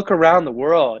 But you look around the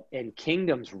world and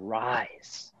kingdoms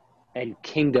rise and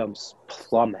kingdoms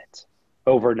plummet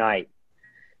overnight.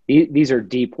 These are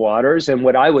deep waters. And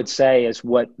what I would say is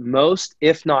what most,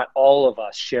 if not all of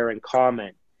us, share in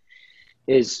common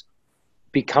is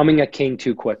becoming a king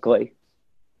too quickly,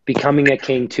 becoming a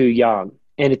king too young.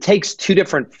 And it takes two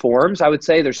different forms. I would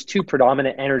say there's two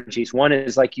predominant energies. One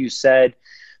is, like you said,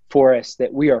 Forrest,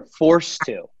 that we are forced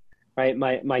to, right?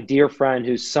 My dear friend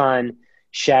whose son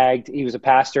he was a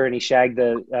pastor, and he shagged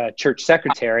the church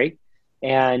secretary.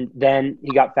 And then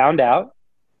he got found out,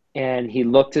 and he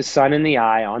looked his son in the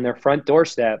eye on their front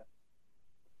doorstep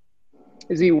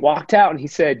as he walked out, and he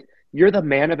said, "You're the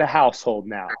man of the household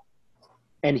now."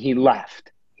 And he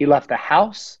left. He left the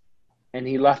house, and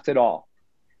he left it all.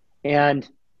 And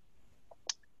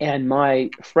my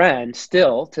friend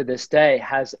still to this day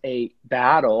has a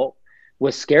battle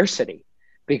with scarcity,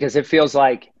 because it feels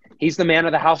like he's the man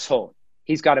of the household.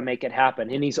 He's got to make it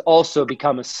happen. And he's also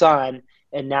become a son,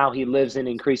 and now he lives in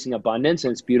increasing abundance,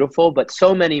 and it's beautiful. But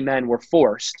so many men were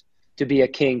forced to be a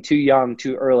king too young,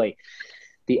 too early.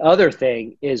 The other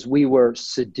thing is we were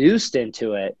seduced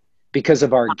into it because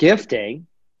of our gifting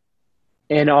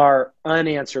and our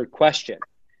unanswered question.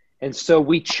 And so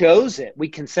we chose it. We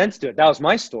consent to it. That was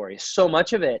my story. So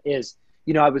much of it is,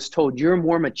 I was told you're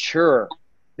more mature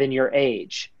than your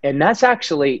age. And that's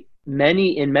actually in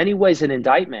many ways an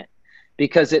indictment,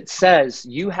 because it says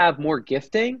you have more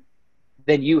gifting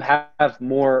than you have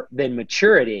more than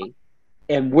maturity.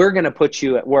 And we're going to put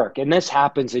you at work. And this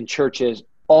happens in churches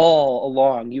all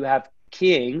along. You have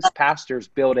kings, pastors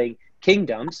building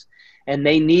kingdoms, and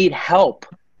they need help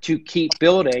to keep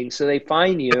building. So they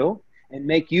find you and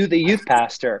make you the youth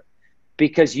pastor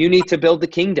because you need to build the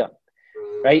kingdom,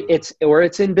 right?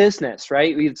 It's in business,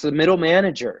 right? It's the middle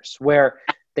managers where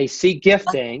they see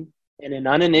gifting, and an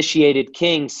uninitiated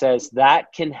king says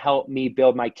that can help me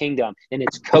build my kingdom. And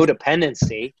it's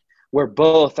codependency where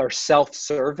both are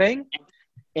self-serving,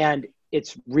 and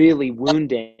it's really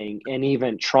wounding and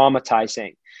even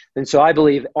traumatizing. And so I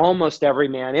believe almost every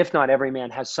man, if not every man,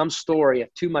 has some story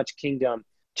of too much kingdom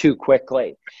too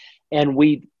quickly. And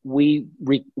we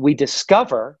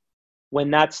discover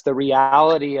when that's the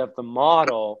reality of the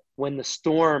model, when the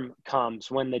storm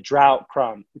comes, when the drought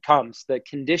comes, the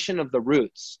condition of the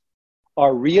roots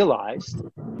are realized,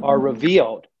 are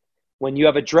revealed. When you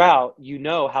have a drought, you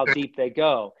know how deep they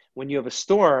go. When you have a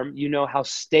storm, you know how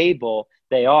stable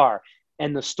they are.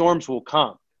 And the storms will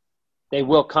come. They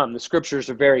will come. The scriptures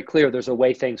are very clear. There's a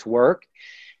way things work.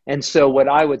 And so what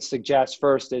I would suggest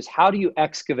first is, how do you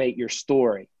excavate your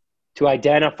story to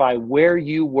identify where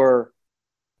you were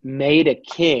made a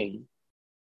king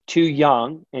too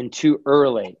young and too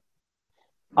early,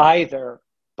 either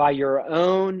by your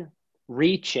own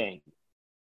reaching,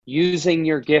 using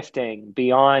your gifting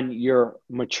beyond your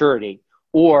maturity,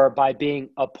 or by being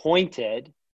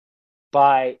appointed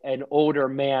by an older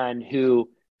man who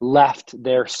left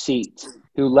their seat,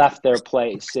 who left their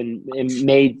place and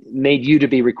made you to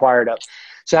be required of.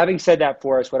 So having said that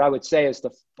for us, what I would say is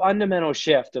the fundamental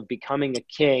shift of becoming a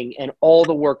king and all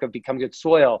the work of Become Good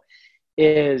Soil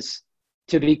is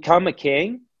to become a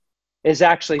king is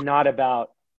actually not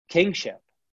about kingship.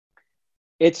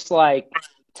 It's like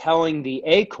telling the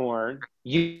acorn,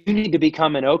 you need to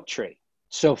become an oak tree,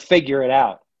 so figure it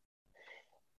out.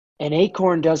 An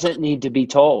acorn doesn't need to be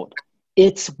told.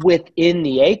 It's within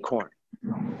the acorn.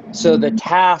 So the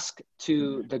task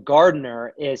to the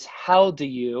gardener is, how do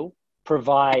you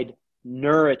provide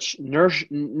nourishment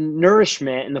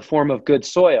in the form of good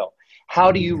soil?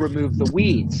 How do you remove the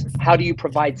weeds? How do you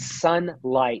provide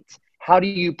sunlight? How do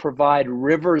you provide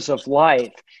rivers of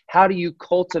life? How do you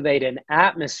cultivate an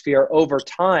atmosphere over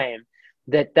time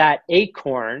that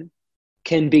acorn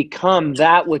can become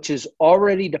that which is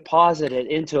already deposited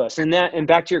into us? And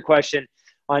back to your question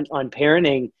on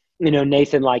parenting,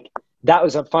 Nathan, like, that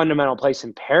was a fundamental place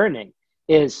in parenting,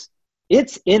 is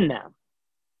it's in them.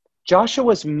 Joshua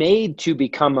was made to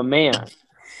become a man,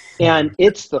 and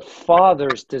it's the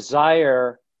father's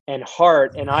desire and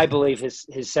heart, and I believe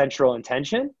his central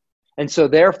intention. And so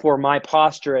therefore my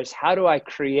posture is, how do I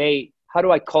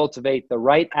cultivate the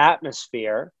right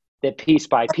atmosphere that piece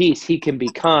by piece he can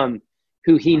become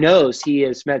who he knows he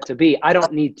is meant to be? I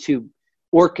don't need to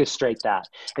orchestrate that.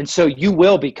 And so you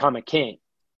will become a king.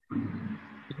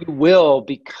 You will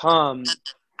become,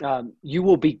 you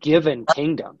will be given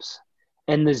kingdoms,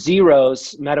 and the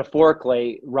zeros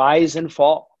metaphorically rise and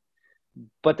fall.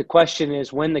 But the question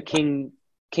is, when the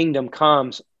kingdom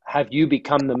comes, have you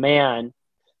become the man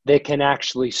that can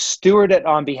actually steward it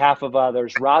on behalf of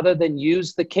others, rather than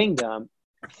use the kingdom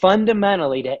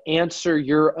fundamentally to answer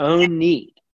your own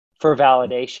need for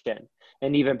validation?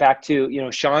 And even back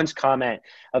to, Sean's comment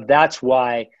of, that's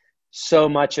why so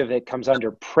much of it comes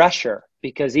under pressure,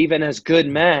 because even as good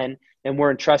men, and we're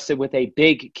entrusted with a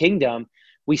big kingdom,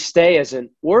 we stay as an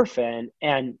orphan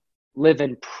and live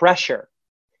in pressure,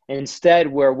 instead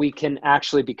where we can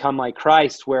actually become like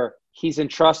Christ, where he's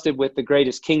entrusted with the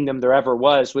greatest kingdom there ever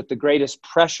was, with the greatest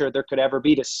pressure there could ever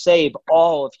be to save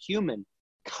all of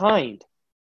humankind.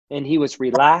 And he was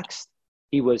relaxed,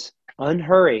 he was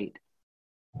unhurried,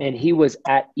 and he was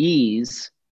at ease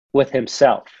with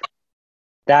himself.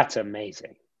 That's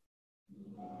amazing.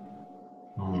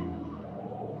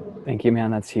 Thank you,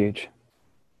 man. That's huge.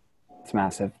 It's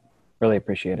massive. Really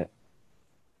appreciate it.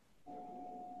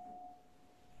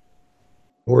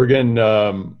 Morgan,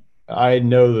 I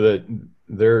know that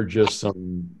there are just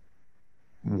some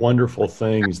wonderful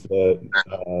things that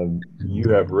you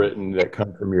have written that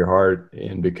come from your heart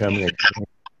in becoming a king.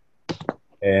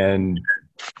 And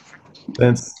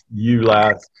since you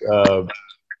last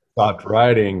stopped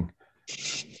writing,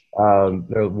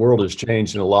 the world has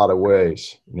changed in a lot of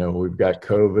ways. We've got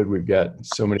COVID, we've got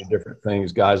so many different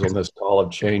things. Guys on this call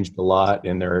have changed a lot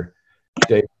in their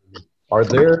day. Are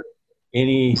there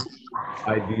any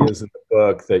ideas in the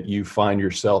book that you find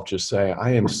yourself just saying,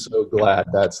 I am so glad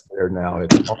that's there now?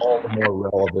 It's all the more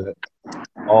relevant,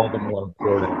 all the more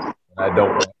important. And I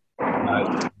don't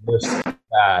want to miss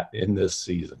that in this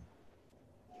season.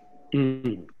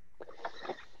 Mm.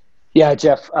 Yeah,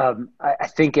 Jeff, I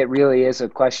think it really is a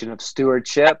question of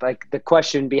stewardship. Like, the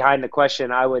question behind the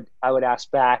question I would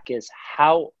ask back is,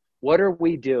 what are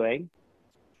we doing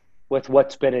with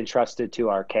what's been entrusted to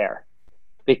our care?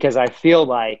 Because I feel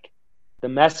like the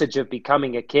message of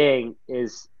becoming a king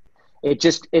is,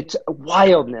 it's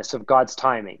wildness of God's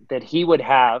timing, that he would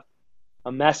have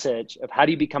a message of how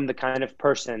do you become the kind of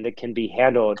person that can be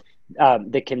handled,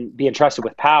 that can be entrusted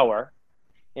with power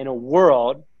in a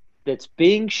world that's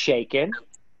being shaken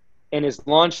and is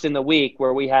launched in the week,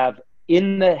 where we have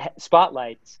in the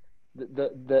spotlights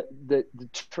the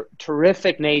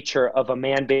terrific nature of a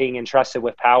man being entrusted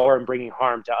with power and bringing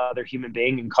harm to other human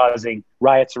beings and causing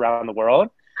riots around the world,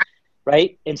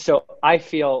 right? And so I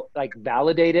feel like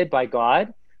validated by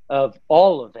God of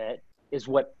all of it is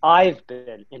what I've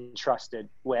been entrusted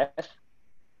with,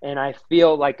 and I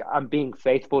feel like I'm being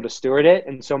faithful to steward it.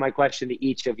 And so my question to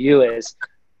each of you is,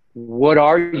 what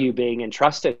are you being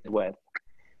entrusted with?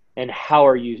 And how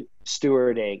are you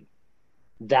stewarding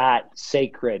that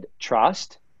sacred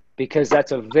trust? Because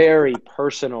that's a very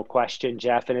personal question,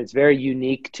 Jeff, and it's very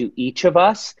unique to each of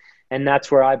us. And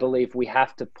that's where I believe we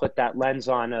have to put that lens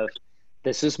on of,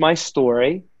 this is my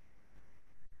story.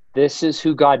 This is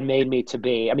who God made me to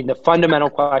be. I mean, the fundamental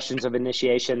questions of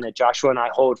initiation that Joshua and I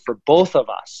hold for both of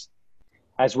us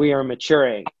as we are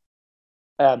maturing,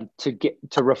 to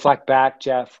reflect back,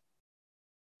 Jeff,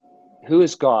 who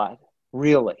is God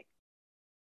really?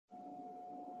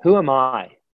 Who am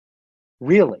I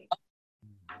really?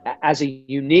 As a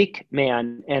unique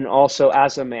man and also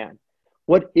as a man,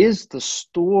 what is the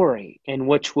story in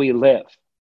which we live?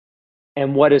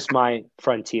 And what is my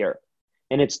frontier?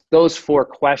 And it's those 4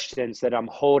 questions that I'm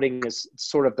holding as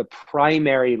sort of the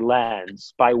primary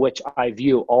lens by which I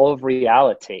view all of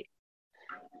reality,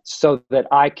 so that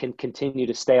I can continue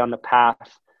to stay on the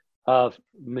path of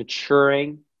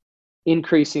maturing,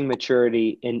 increasing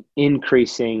maturity, and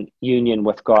increasing union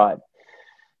with God.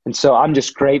 And so I'm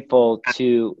just grateful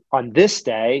to, on this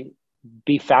day,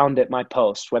 be found at my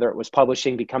post, whether it was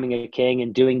publishing Becoming a King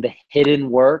and doing the hidden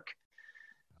work,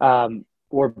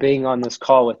 or being on this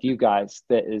call with you guys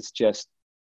that is just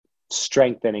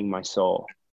strengthening my soul.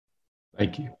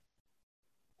 Thank you.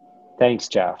 Thanks,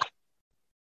 Jeff.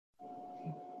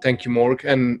 Thank you, Morg.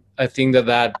 And I think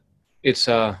that it's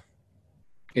a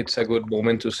good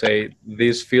moment to say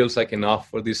this feels like enough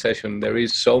for this session. There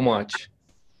is so much.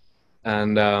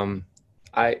 And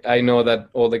I know that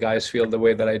all the guys feel the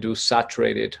way that I do,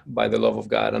 saturated by the love of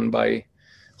God and by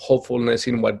hopefulness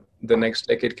in what the next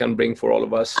decade can bring for all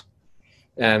of us.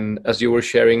 And as you were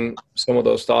sharing some of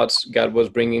those thoughts, God was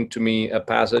bringing to me a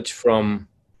passage from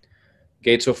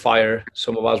Gates of Fire.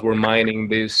 Some of us were mining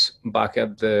this back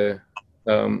at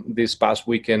this past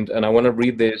weekend. And I want to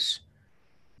read this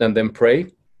and then pray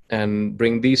and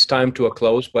bring this time to a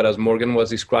close. But as Morgan was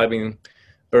describing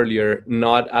earlier,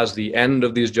 not as the end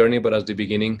of this journey, but as the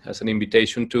beginning, as an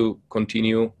invitation to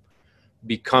continue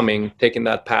becoming, taking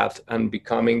that path and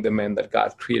becoming the men that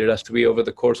God created us to be over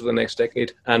the course of the next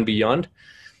decade and beyond.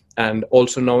 And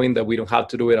also knowing that we don't have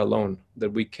to do it alone,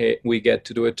 that we get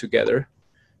to do it together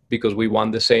because we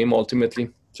want the same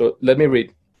ultimately. So let me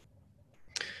read.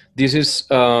 This is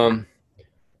the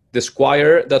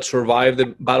squire that survived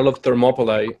the Battle of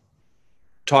Thermopylae,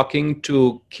 talking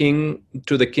to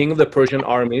the king of the Persian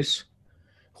armies,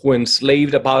 who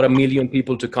enslaved about 1 million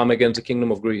people to come against the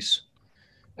kingdom of Greece.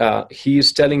 He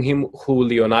is telling him who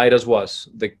Leonidas was,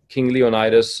 the King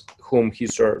Leonidas whom he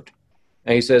served.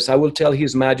 And he says, I will tell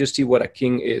his majesty what a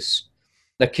king is.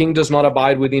 The king does not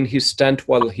abide within his tent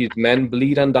while his men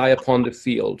bleed and die upon the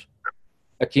field.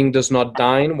 A king does not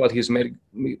dine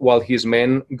while his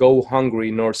men go hungry,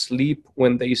 nor sleep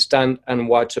when they stand and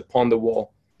watch upon the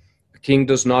wall. A king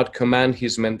does not command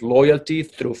his men loyalty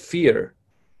through fear,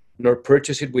 nor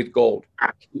purchase it with gold.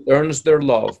 He earns their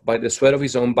love by the sweat of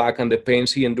his own back and the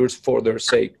pains he endures for their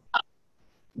sake.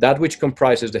 That which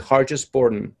comprises the harshest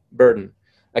burden,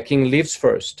 a king lives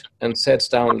first and sets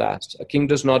down last. A king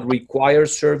does not require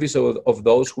service of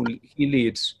those who he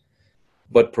leads,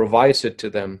 but provides it to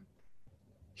them.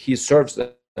 He serves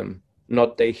them,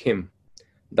 not they him.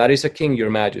 That is a king, your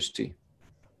majesty.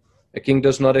 A king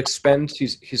does not expend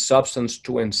his substance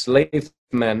to enslave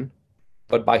men,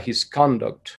 but by his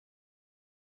conduct.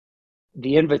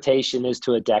 The invitation is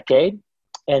to a decade,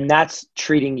 and that's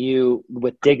treating you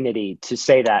with dignity to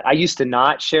say that. I used to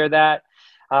not share that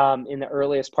in the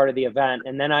earliest part of the event,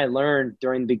 and then I learned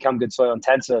during the Become Good Soil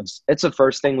intensives, it's the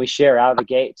first thing we share out of the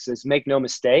gates is make no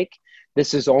mistake,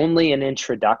 this is only an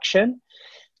introduction.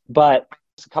 But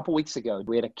a couple weeks ago,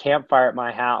 we had a campfire at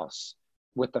my house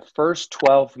with the first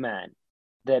 12 men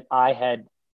that I had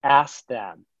asked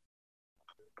them,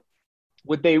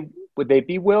 would they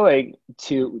be willing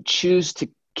to choose to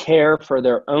care for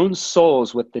their own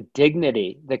souls with the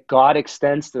dignity that God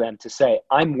extends to them, to say,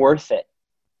 I'm worth it.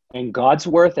 And God's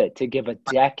worth it to give a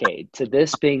decade to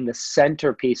this being the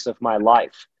centerpiece of my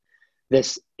life,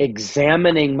 this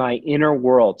examining my inner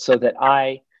world so that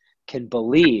I can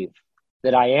believe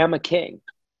that I am a king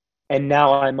and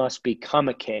now I must become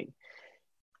a king.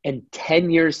 And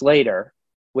 10 years later,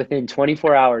 within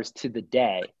 24 hours to the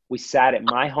day, we sat at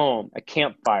my home, a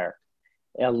campfire,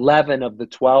 11 of the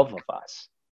 12 of us.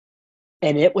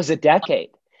 And it was a decade.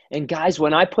 And guys,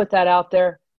 when I put that out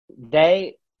there,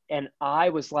 they and I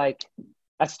was like,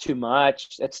 that's too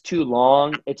much. That's too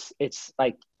long. It's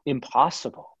like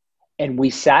impossible. And we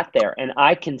sat there, and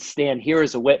I can stand here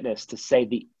as a witness to say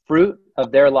the fruit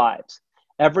of their lives,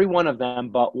 every one of them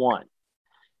but one.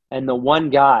 And the one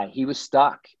guy, he was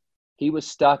stuck. He was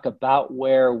stuck about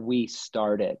where we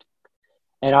started.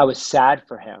 And I was sad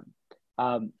for him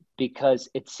because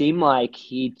it seemed like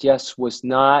he just was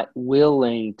not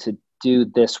willing to do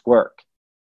this work.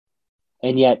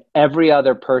 And yet every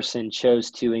other person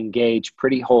chose to engage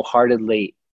pretty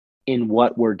wholeheartedly in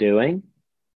what we're doing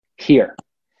here.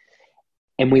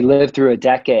 And we lived through a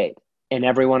decade, and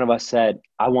every one of us said,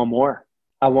 I want more.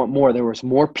 I want more. There was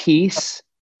more peace.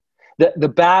 The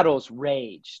battles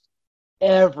raged.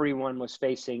 Everyone was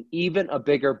facing even a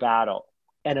bigger battle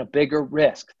and a bigger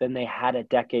risk than they had a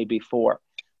decade before.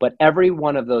 But every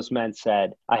one of those men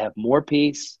said, I have more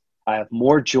peace. I have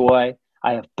more joy.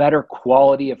 I have better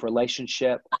quality of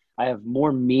relationship. I have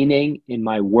more meaning in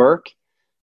my work.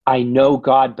 I know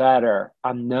God better.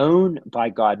 I'm known by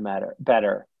God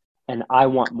better. And I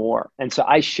want more. And so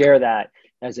I share that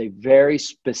as a very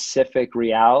specific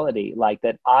reality, like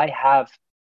that I have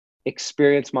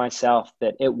experienced myself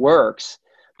that it works,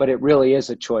 but it really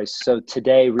is a choice. So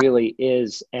today really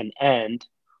is an end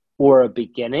or a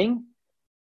beginning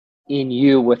in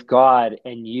you with God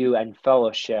and you and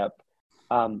fellowship.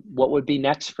 What would be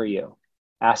next for you?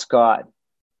 Ask God.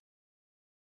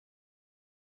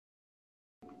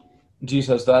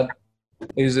 Jesus, that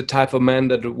is the type of man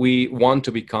that we want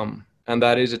to become. And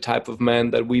that is the type of man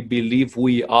that we believe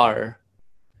we are.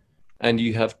 And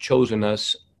you have chosen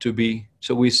us to be.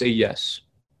 So we say yes.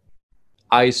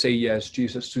 I say yes,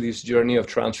 Jesus, to this journey of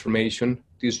transformation,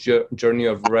 this journey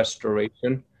of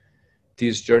restoration,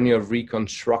 this journey of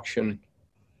reconstruction.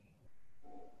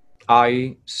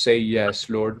 I say yes,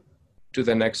 Lord, to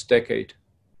the next decade.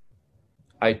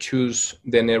 I choose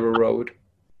the narrow road.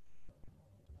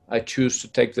 I choose to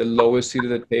take the lowest seat at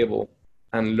the table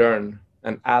and learn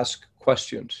and ask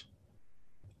questions.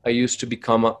 I choose to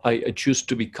become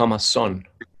a son.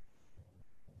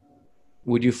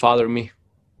 Would you father me?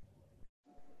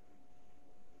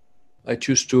 I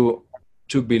choose to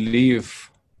believe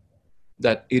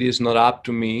that it is not up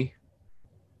to me,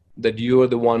 that you are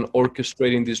the one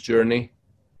orchestrating this journey,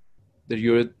 that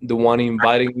you're the one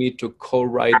inviting me to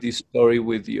co-write this story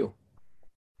with you,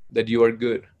 that you are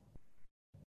good,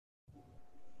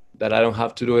 that I don't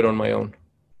have to do it on my own,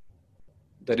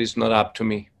 that is not up to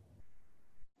me.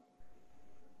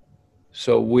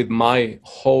 So with my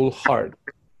whole heart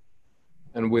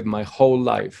and with my whole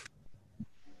life,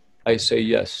 I say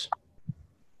yes.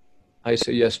 I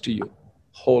say yes to you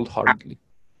wholeheartedly.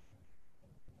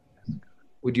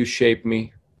 Would you shape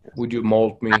me? Would you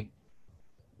mold me?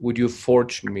 Would you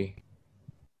forge me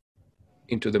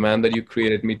into the man that you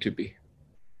created me to be?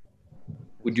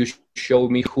 Would you show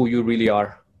me who you really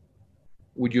are?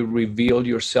 Would you reveal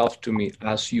yourself to me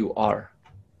as you are?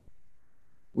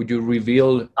 Would you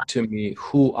reveal to me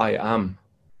who I am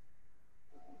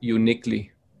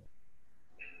uniquely?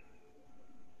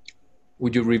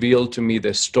 Would you reveal to me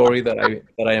the story that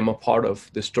I am a part of,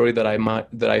 the story that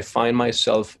I find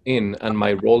myself in and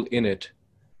my role in it?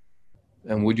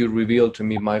 And would you reveal to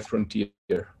me my frontier?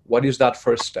 What is that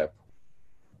first step?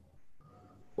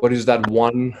 What is that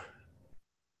one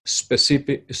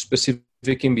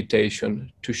specific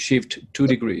invitation to shift 2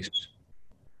 degrees?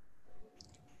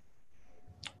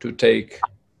 To take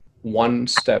one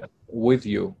step with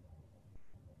you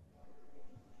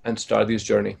and start this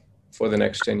journey for the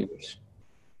next 10 years.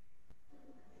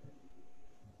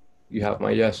 You have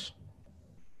my yes.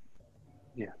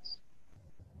 Yes.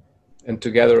 And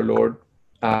together, Lord,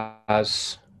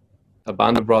 as a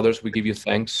band of brothers, we give you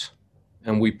thanks,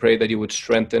 and we pray that you would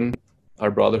strengthen our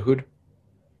brotherhood,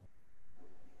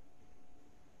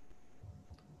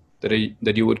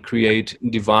 that you would create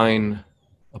divine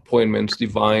appointments,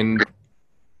 divine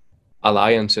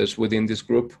alliances within this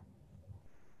group,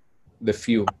 the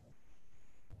few,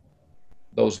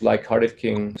 those like-hearted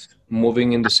kings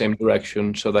moving in the same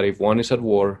direction, so that if one is at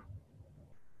war,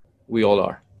 we all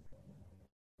are.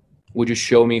 Would you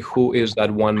show me who is that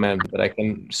one man that I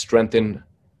can strengthen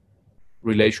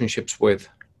relationships with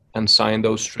and sign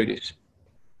those treaties?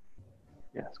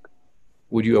 Yes.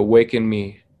 Would you awaken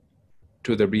me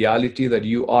to the reality that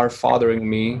you are fathering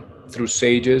me through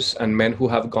sages and men who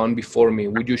have gone before me?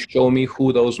 Would you show me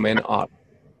who those men are?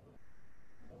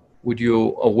 Would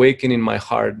you awaken in my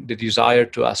heart the desire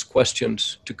to ask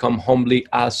questions, to come humbly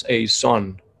as a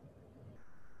son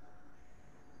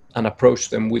and approach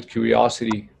them with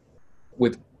curiosity,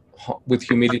 with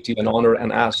humility and honor,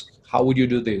 and ask, how would you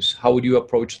do this? How would you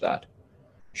approach that?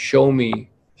 Show me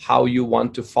how you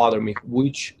want to father me.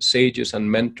 Which sages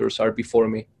and mentors are before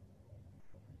me?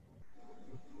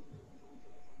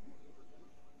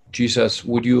 Jesus,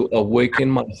 would you awaken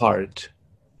my heart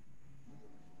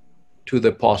to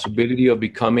the possibility of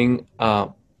becoming a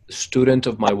student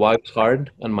of my wife's heart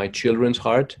and my children's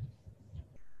heart?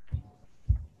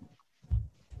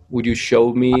 Would you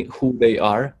show me who they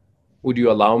are? Would you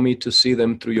allow me to see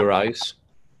them through your eyes?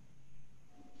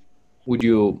 Would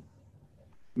you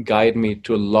guide me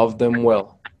to love them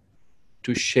well,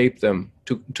 to shape them,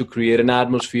 to create an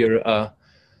atmosphere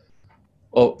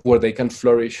where they can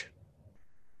flourish,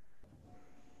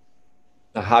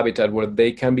 a habitat where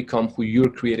they can become who you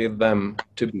created them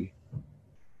to be?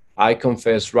 I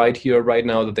confess right here, right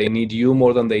now, that they need you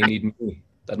more than they need me,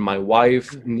 that my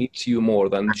wife needs you more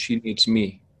than she needs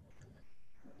me.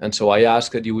 And so I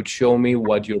ask that you would show me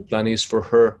what your plan is for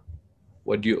her,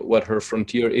 what her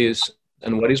frontier is,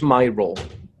 and what is my role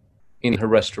in her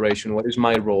restoration? What is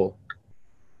my role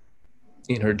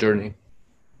in her journey?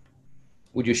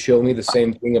 Would you show me the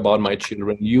same thing about my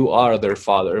children? You are their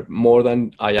father more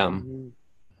than I am.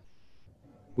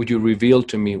 Would you reveal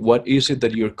to me what is it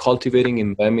that you're cultivating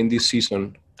in them in this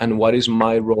season, and what is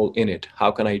my role in it?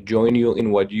 How can I join you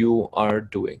in what you are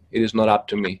doing? It is not up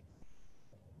to me.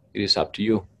 It is up to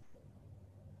you.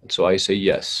 And so I say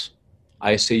yes.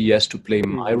 I say yes to play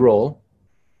my role,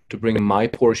 to bring my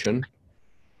portion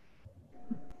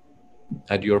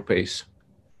at your pace.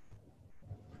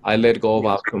 I let go of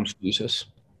outcomes, Jesus.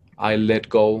 I let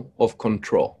go of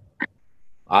control.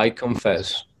 I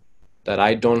confess that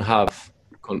I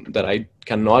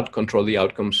cannot control the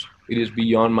outcomes. It is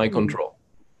beyond my control.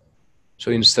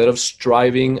 So instead of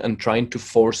striving and trying to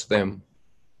force them,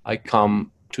 I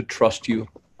come to trust you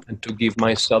and to give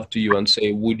myself to you and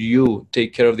say, would you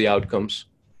take care of the outcomes?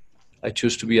 I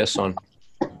choose to be a son.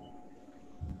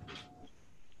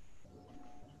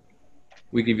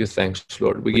 We give you thanks,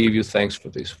 Lord. We give you thanks for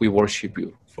this. We worship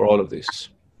you for all of this.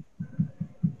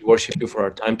 We worship you for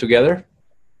our time together,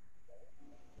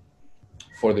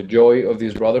 for the joy of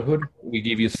this brotherhood. We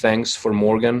give you thanks for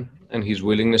Morgan and his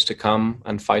willingness to come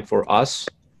and fight for us.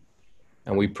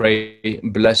 And we pray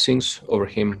blessings over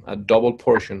him, a double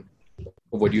portion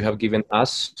of what you have given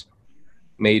us.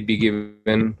 May it be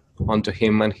given unto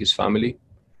him and his family.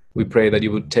 We pray that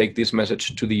you would take this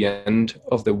message to the end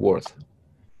of the world,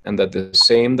 and that the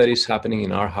same that is happening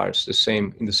in our hearts,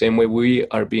 in the same way we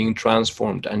are being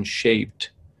transformed and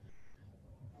shaped,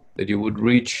 that you would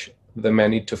reach the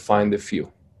many to find the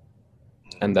few.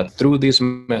 And that through this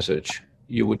message,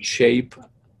 you would shape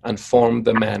and form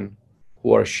the men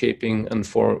who are shaping and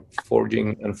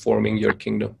forging and forming your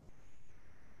kingdom.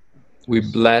 We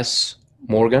bless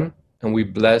Morgan and we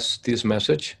bless this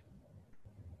message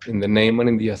in the name and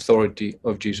in the authority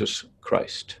of Jesus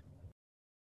Christ.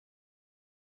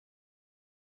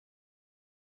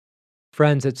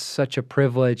 Friends, it's such a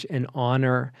privilege and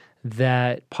honor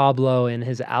that Pablo and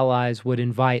his allies would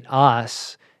invite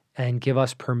us and give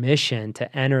us permission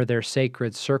to enter their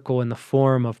sacred circle in the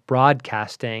form of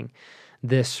broadcasting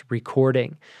this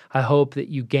recording. I hope that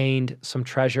you gained some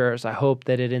treasures. I hope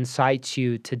that it incites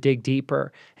you to dig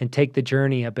deeper and take the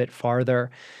journey a bit farther.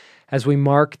 As we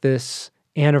mark this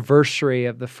anniversary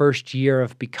of the first year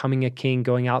of becoming a king,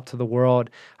 going out to the world,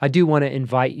 I do want to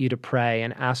invite you to pray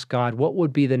and ask God, what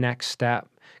would be the next step?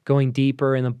 Going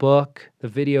deeper in the book, the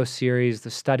video series,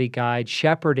 the study guide,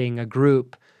 shepherding a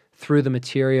group through the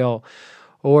material,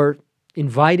 or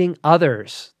inviting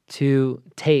others to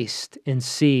taste and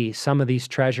see some of these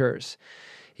treasures.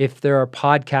 If there are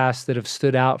podcasts that have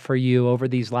stood out for you over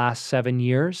these last 7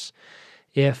 years,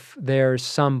 if there's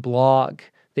some blog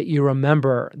that you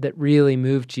remember that really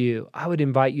moved you, I would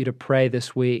invite you to pray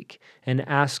this week and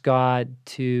ask God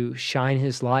to shine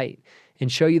his light and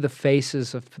show you the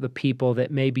faces of the people that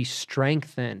may be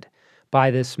strengthened by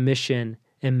this mission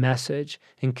and message,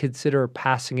 and consider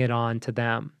passing it on to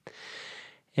them.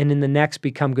 And in the next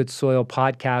Become Good Soil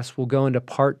podcast, we'll go into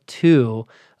part 2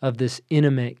 of this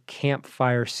intimate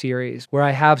campfire series, where I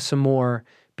have some more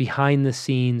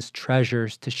behind-the-scenes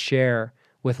treasures to share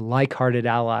with like-hearted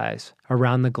allies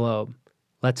around the globe.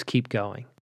 Let's keep going.